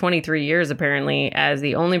town for 23 years, apparently, as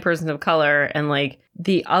the only person of color. And, like,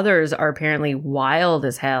 the others are apparently wild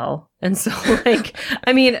as hell. And so, like,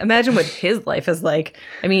 I mean, imagine what his life is like.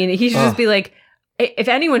 I mean, he should just be like, if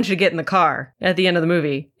anyone should get in the car at the end of the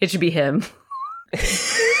movie, it should be him.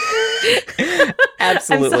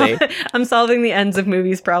 Absolutely. I'm solving the ends of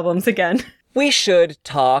movies problems again. We should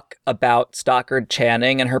talk about Stockard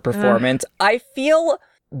Channing and her performance. I feel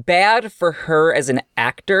bad for her as an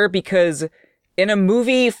actor because in a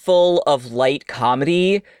movie full of light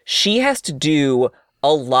comedy, she has to do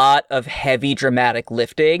a lot of heavy dramatic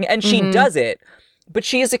lifting, and she does it, but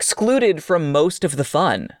she is excluded from most of the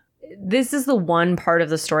fun. This is the one part of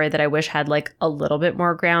the story that I wish had like a little bit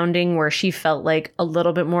more grounding, where she felt like a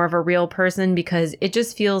little bit more of a real person, because it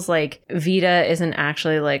just feels like Vita isn't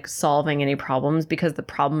actually like solving any problems because the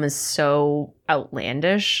problem is so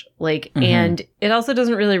outlandish. Like, and it also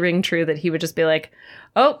doesn't really ring true that he would just be like,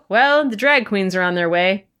 oh, well, the drag queens are on their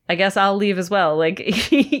way. I guess I'll leave as well. Like,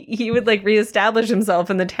 he would like reestablish himself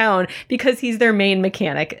in the town because he's their main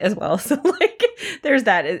mechanic as well. So like, there's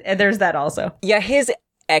that also. Yeah, his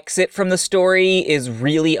exit from the story is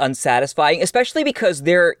really unsatisfying, especially because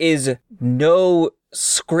there is no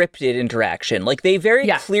scripted interaction. Like, they very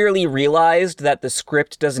clearly realized that the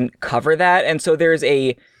script doesn't cover that, and so there's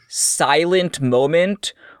a silent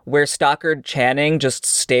moment where Stockard Channing just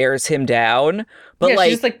stares him down. But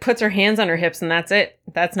she just like puts her hands on her hips and that's it.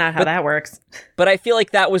 That's not how that works. But I feel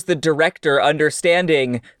like that was the director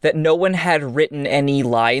understanding that no one had written any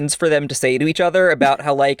lines for them to say to each other about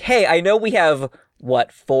how, like, hey, I know we have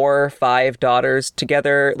 4 or 5 daughters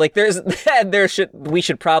together. Like, we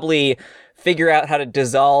should probably figure out how to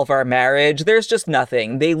dissolve our marriage. There's just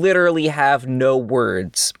nothing. They literally have no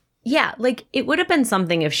words. Yeah, like, it would have been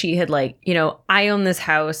something if she had, like, you know, I own this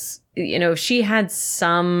house. You know, if she had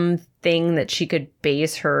something that she could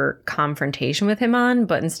base her confrontation with him on,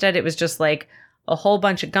 but instead it was just like a whole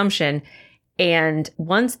bunch of gumption. And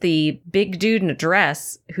once the big dude in a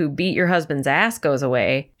dress who beat your husband's ass goes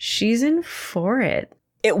away, she's in for it.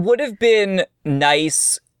 It would have been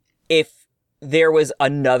nice if there was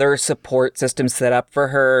another support system set up for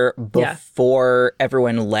her before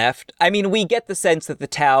everyone left. I mean, we get the sense that the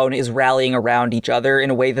town is rallying around each other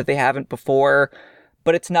in a way that they haven't before,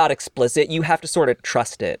 but it's not explicit. You have to sort of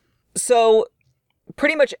trust it. So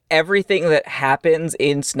pretty much everything that happens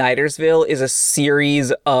in Snydersville is a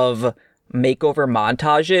series of makeover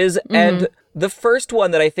montages. And the first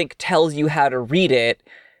one that I think tells you how to read it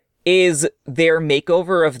is their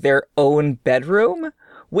makeover of their own bedroom,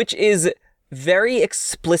 which is very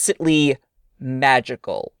explicitly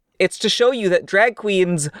magical. It's to show you that drag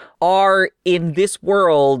queens are, in this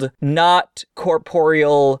world, not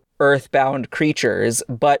corporeal, earthbound creatures,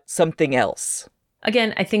 but something else.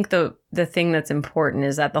 Again, I think the thing that's important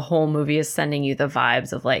is that the whole movie is sending you the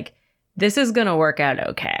vibes of, like, this is going to work out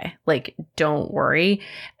okay. Like, don't worry.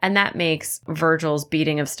 And that makes Virgil's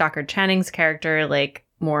beating of Stockard Channing's character, like,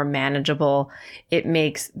 more manageable. It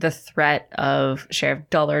makes the threat of Sheriff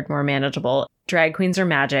Dullard more manageable. Drag queens are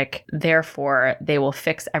magic. Therefore, they will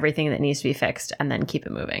fix everything that needs to be fixed and then keep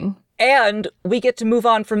it moving. And we get to move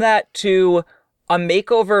on from that to a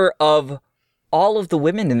makeover of all of the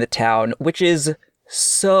women in the town, which is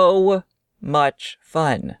so much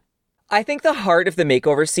fun. I think the heart of the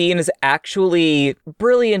makeover scene is actually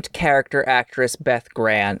brilliant character actress Beth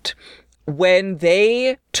Grant. When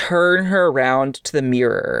they turn her around to the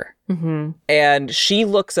mirror and she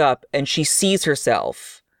looks up and she sees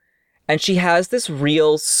herself and she has this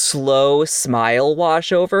real slow smile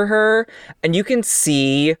wash over her, and you can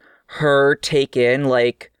see her take in,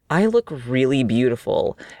 like, I look really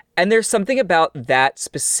beautiful. And there's something about that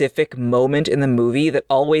specific moment in the movie that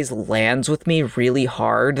always lands with me really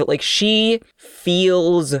hard. Like, she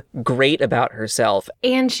feels great about herself.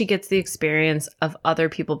 And she gets the experience of other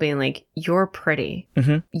people being like, you're pretty.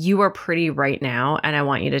 Mm-hmm. You are pretty right now, and I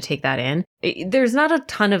want you to take that in. There's not a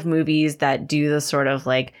ton of movies that do the sort of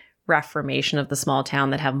like reformation of the small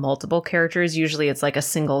town that have multiple characters. Usually it's like a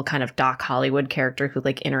single kind of Doc Hollywood character who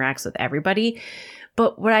like interacts with everybody.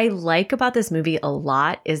 But what I like about this movie a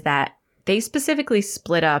lot is that they specifically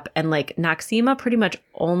split up, and like Noxeema pretty much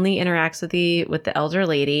only interacts with the elder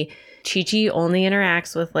lady. Chi-Chi only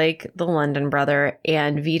interacts with like the London brother,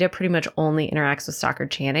 and Vita pretty much only interacts with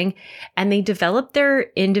Stockard Channing. And they develop their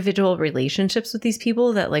individual relationships with these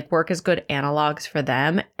people that like work as good analogs for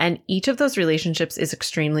them. And each of those relationships is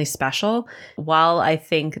extremely special. While I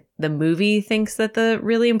think the movie thinks that the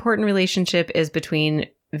really important relationship is between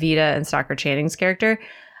Vita and Stockard Channing's character,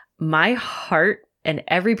 my heart and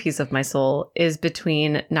every piece of my soul is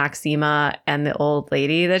between Noxeema and the old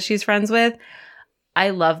lady that she's friends with.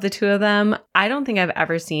 I love the two of them. I don't think I've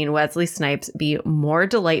ever seen Wesley Snipes be more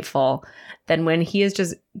delightful than when he is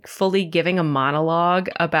just fully giving a monologue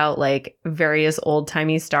about like various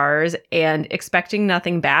old-timey stars and expecting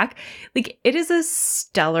nothing back. Like, it is a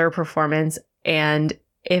stellar performance, and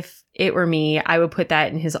if it were me, I would put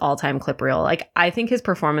that in his all-time clip reel. Like, I think his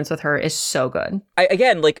performance with her is so good.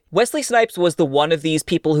 Again, like, Wesley Snipes was the one of these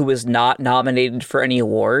people who was not nominated for any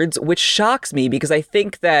awards, which shocks me because I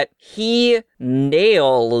think that he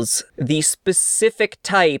nails the specific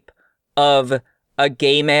type of a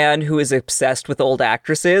gay man who is obsessed with old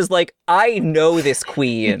actresses. Like, I know this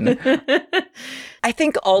queen. I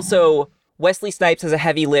think also Wesley Snipes has a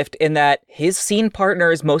heavy lift in that his scene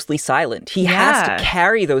partner is mostly silent. He has to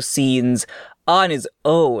carry those scenes on his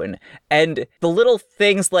own. And the little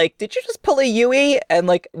things like, did you just pull a Yui? And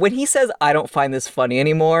like, when he says, I don't find this funny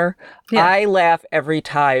anymore, I laugh every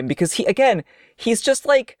time because he's just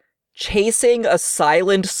like chasing a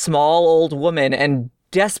silent, small old woman and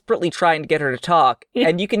desperately trying to get her to talk.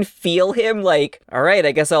 And you can feel him like, all right,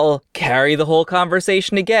 I guess I'll carry the whole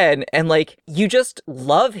conversation again. And like, you just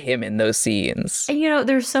love him in those scenes. And you know,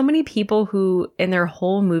 there's so many people who in their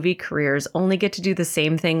whole movie careers only get to do the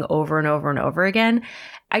same thing over and over and over again.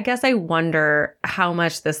 I guess I wonder how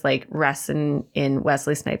much this like rests in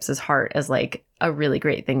Wesley Snipes' heart as like a really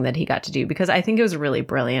great thing that he got to do, because I think it was really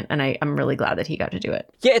brilliant, and I'm really glad that he got to do it.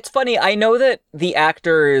 Yeah, it's funny. I know that the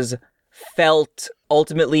actors felt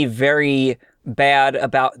ultimately very bad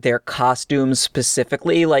about their costumes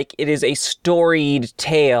specifically. Like, it is a storied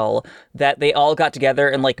tale that they all got together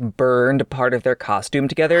and like burned part of their costume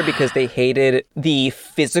together because they hated the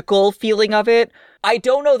physical feeling of it. I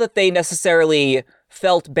don't know that they necessarily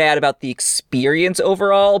felt bad about the experience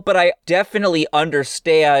overall, but I definitely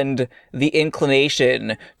understand the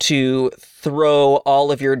inclination to throw all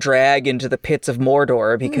of your drag into the pits of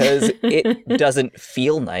Mordor because it doesn't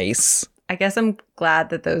feel nice. I guess I'm glad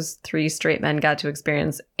that those three straight men got to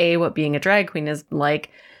experience A, what being a drag queen is like,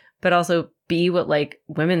 but also B, what like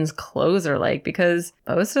women's clothes are like, because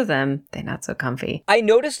most of them, they're not so comfy. I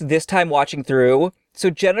noticed this time watching through, so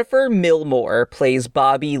Jennifer Millmore plays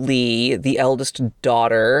Bobby Lee, the eldest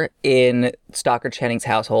daughter in Stockard Channing's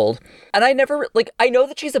household. And I never, I know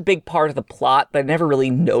that she's a big part of the plot, but I never really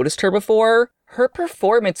noticed her before. Her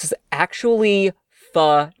performance is actually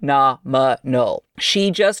phenomenal.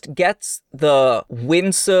 She just gets the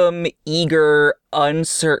winsome, eager,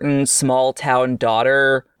 uncertain small town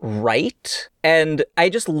daughter right. And I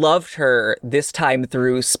just loved her this time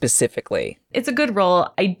through specifically. It's a good role.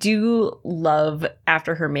 I do love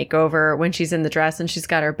after her makeover when she's in the dress and she's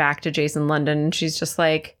got her back to Jason London. And she's just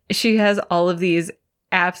like, she has all of these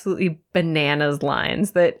absolutely bananas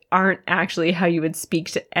lines that aren't actually how you would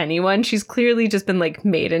speak to anyone. She's clearly just been like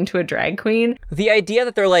made into a drag queen. The idea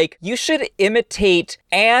that they're like, you should imitate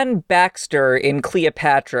Anne Baxter in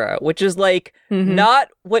Cleopatra, which is like not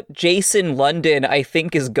what Jason London I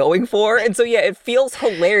think is going for. And so yeah, it feels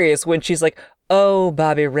hilarious when she's like, oh,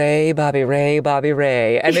 Bobby Ray, Bobby Ray, Bobby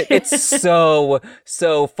Ray. And it's so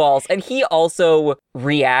false. And he also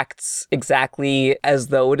reacts exactly as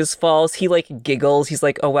though it is false. He like giggles. He's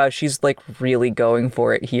like, oh, wow, she's like really going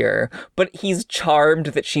for it here. But he's charmed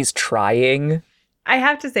that she's trying. I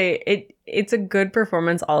have to say, it's a good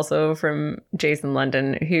performance also from Jason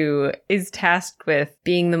London, who is tasked with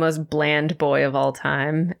being the most bland boy of all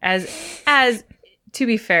time. As to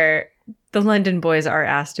be fair, the London boys are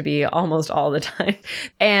asked to be almost all the time.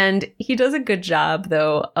 And he does a good job,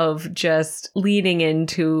 though, of just leading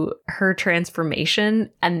into her transformation.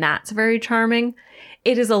 And that's very charming.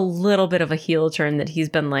 it is a little bit of a heel turn that he's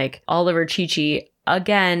been like all over Chi-Chi.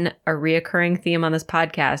 Again, a reoccurring theme on this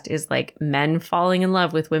podcast is like men falling in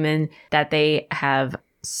love with women that they have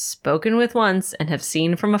spoken with once and have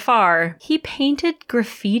seen from afar. He painted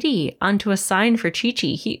graffiti onto a sign for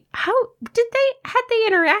Chi-Chi. Had they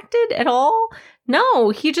interacted at all?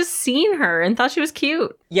 No, he just seen her and thought she was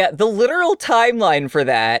cute. Yeah, the literal timeline for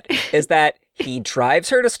that is that he drives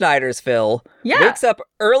her to Snydersville, wakes up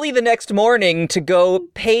early the next morning to go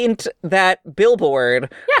paint that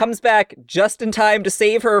billboard, comes back just in time to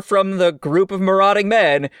save her from the group of marauding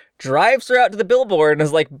men, drives her out to the billboard and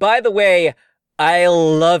is like, by the way, I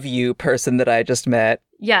love you, person that I just met.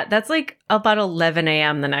 Yeah, that's like about 11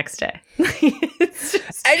 a.m. the next day.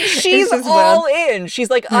 And she's all in.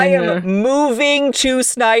 She's like, I am moving to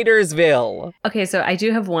Snydersville. Okay, so I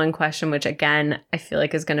do have one question, which again, I feel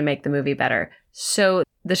like is going to make the movie better. So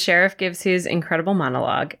the sheriff gives his incredible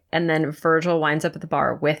monologue, and then Virgil winds up at the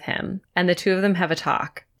bar with him, and the two of them have a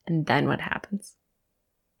talk. And then what happens?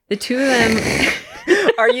 The two of them...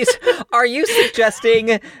 Are you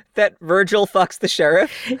suggesting that Virgil fucks the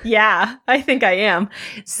sheriff? Yeah, I think I am.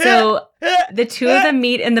 So the two of them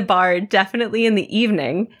meet in the bar, definitely in the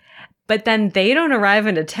evening, but then they don't arrive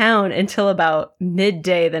into town until about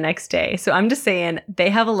midday the next day. So I'm just saying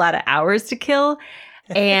they have a lot of hours to kill,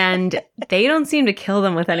 and they don't seem to kill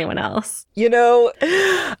them with anyone else. You know,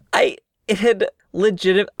 I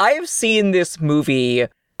have seen this movie,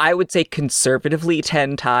 I would say conservatively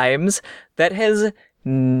 10 times. That has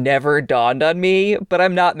never dawned on me, but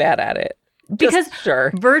I'm not mad at it. Because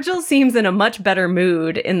Virgil seems in a much better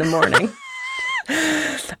mood in the morning.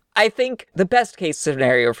 I think the best case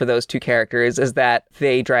scenario for those two characters is that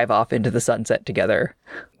they drive off into the sunset together.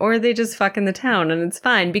 Or they just fuck in the town and it's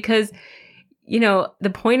fine because, you know, the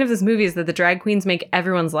point of this movie is that the drag queens make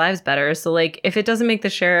everyone's lives better. So, like, if it doesn't make the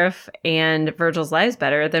sheriff and Virgil's lives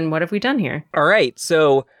better, then what have we done here? All right,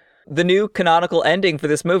 so the new canonical ending for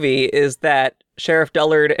this movie is that Sheriff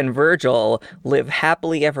Dullard and Virgil live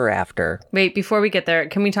happily ever after. Wait, before we get there,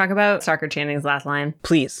 can we talk about Stockard Channing's last line?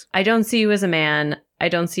 Please. I don't see you as a man. I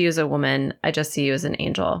don't see you as a woman. I just see you as an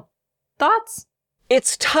angel. Thoughts?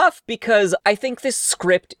 It's tough because I think this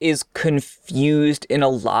script is confused in a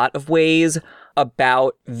lot of ways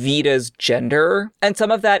about Vita's gender. And some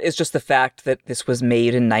of that is just the fact that this was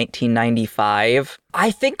made in 1995. I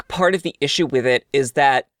think part of the issue with it is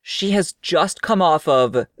that she has just come off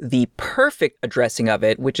of the perfect addressing of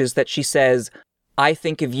it, which is that she says, I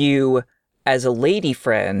think of you as a lady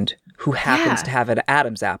friend who happens to have an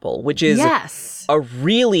Adam's apple, which is a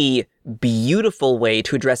really beautiful way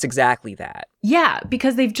to address exactly that. Yeah,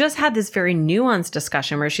 because they've just had this very nuanced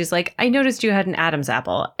discussion where she's like, I noticed you had an Adam's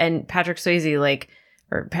apple. And Patrick Swayze, like,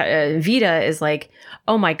 or Vita is like,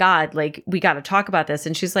 oh my God, like, we got to talk about this.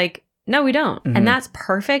 And she's like, no, we don't. Mm-hmm. And that's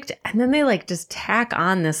perfect. And then they like just tack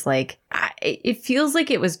on this, like, it feels like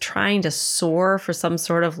it was trying to soar for some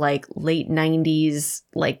sort of like late 90s,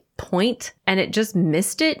 like, point. And it just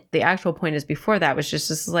missed it. The actual point is before that was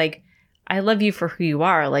just like, I love you for who you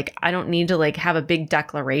are. Like, I don't need to like have a big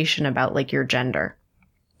declaration about like your gender.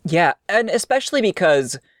 Yeah. And especially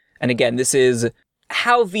because, and again, this is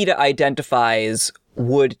how Vita identifies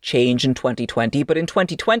would change in 2020. But in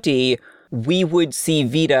 2020, we would see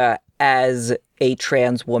Vita as a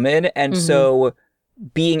trans woman. And so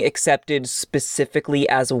being accepted specifically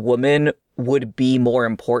as a woman would be more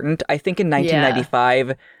important. I think in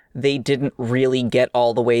 1995, they didn't really get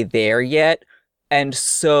all the way there yet. And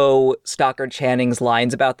so Stockard Channing's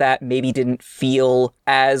lines about that maybe didn't feel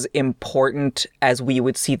as important as we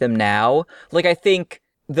would see them now. Like, I think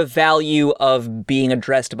the value of being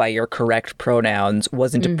addressed by your correct pronouns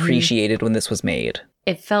wasn't appreciated when this was made.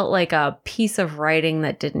 It felt like a piece of writing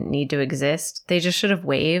that didn't need to exist. They just should have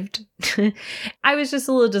waved. I was just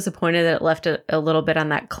a little disappointed that it left a little bit on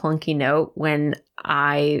that clunky note when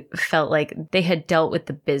I felt like they had dealt with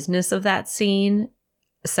the business of that scene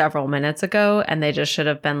several minutes ago, and they just should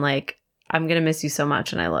have been like, I'm going to miss you so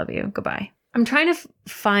much and I love you. Goodbye. I'm trying to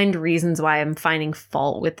find reasons why I'm finding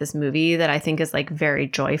fault with this movie that I think is like very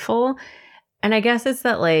joyful. And I guess it's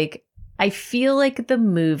that like, I feel like the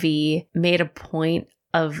movie made a point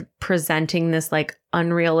of presenting this like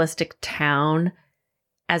unrealistic town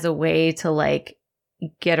as a way to like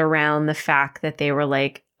get around the fact that they were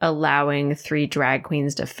like allowing 3 drag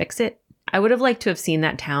queens to fix it. I would have liked to have seen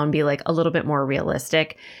that town be like a little bit more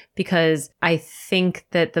realistic because I think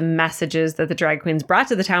that the messages that the drag queens brought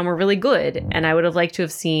to the town were really good. And I would have liked to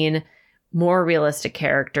have seen more realistic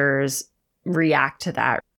characters react to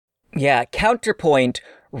that. Yeah, counterpoint,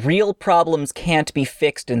 real problems can't be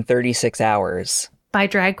fixed in 36 hours. By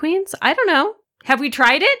drag queens? I don't know. Have we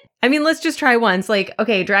tried it? I mean, let's just try once. Like,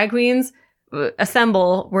 okay, drag queens,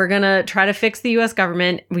 assemble. We're going to try to fix the U.S.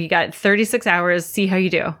 government. We got 36 hours. See how you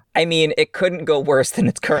do. I mean, it couldn't go worse than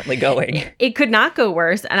it's currently going. It could not go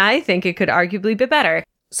worse. And I think it could arguably be better.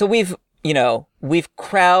 So we've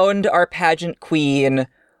crowned our pageant queen.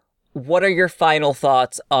 What are your final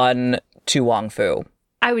thoughts on To Wong Foo?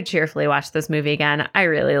 I would cheerfully watch this movie again. I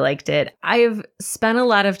really liked it. I've spent a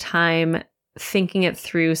lot of time thinking it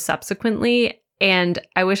through subsequently. And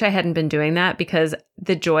I wish I hadn't been doing that because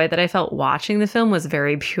the joy that I felt watching the film was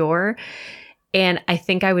very pure. And I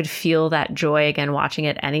think I would feel that joy again watching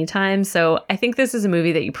it anytime. So I think this is a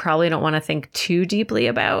movie that you probably don't want to think too deeply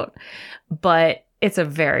about, but it's a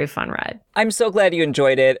very fun ride. I'm so glad you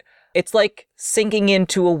enjoyed it. It's like sinking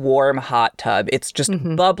into a warm hot tub. It's just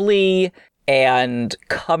bubbly and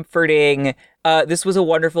comforting. This was a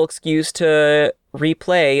wonderful excuse to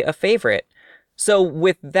replay a favorite. So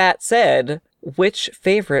with that said, which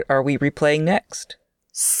favorite are we replaying next?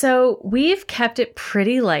 So we've kept it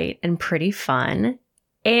pretty light and pretty fun.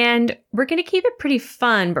 And we're going to keep it pretty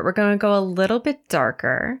fun, but we're going to go a little bit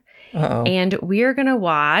darker. Uh-oh. And we are going to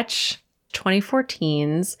watch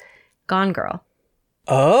 2014's Gone Girl.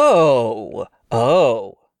 Oh.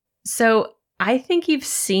 So I think you've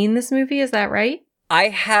seen this movie. Is that right? I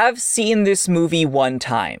have seen this movie one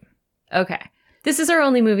time. Okay. This is our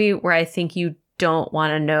only movie where I think you don't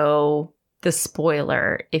want to know the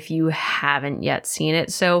spoiler if you haven't yet seen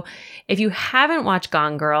it. So if you haven't watched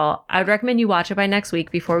Gone Girl, I would recommend you watch it by next week.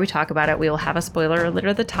 Before we talk about it, we will have a spoiler alert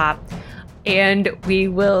at the top. And we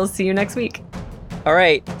will see you next week. All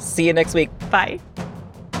right. See you next week. Bye.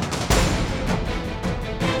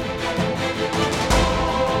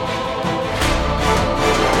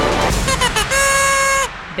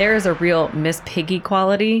 There is a real Miss Piggy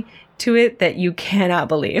quality to it that you cannot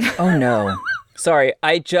believe. Oh, no. Sorry,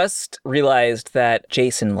 I just realized that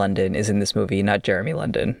Jason London is in this movie, not Jeremy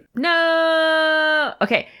London. No!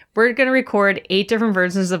 Okay, we're going to record 8 different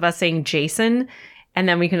versions of us saying Jason, and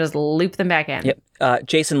then we can just loop them back in. Yep.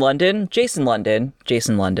 Jason London, Jason London,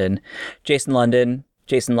 Jason London, Jason London,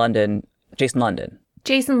 Jason London, Jason London.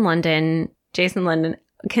 Jason London, Jason London.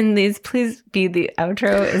 Can these please be the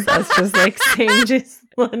outro? Is us just like saying Jason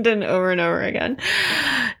London over and over again?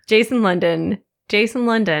 Jason London, Jason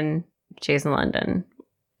London, Jason London,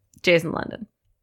 Jason London.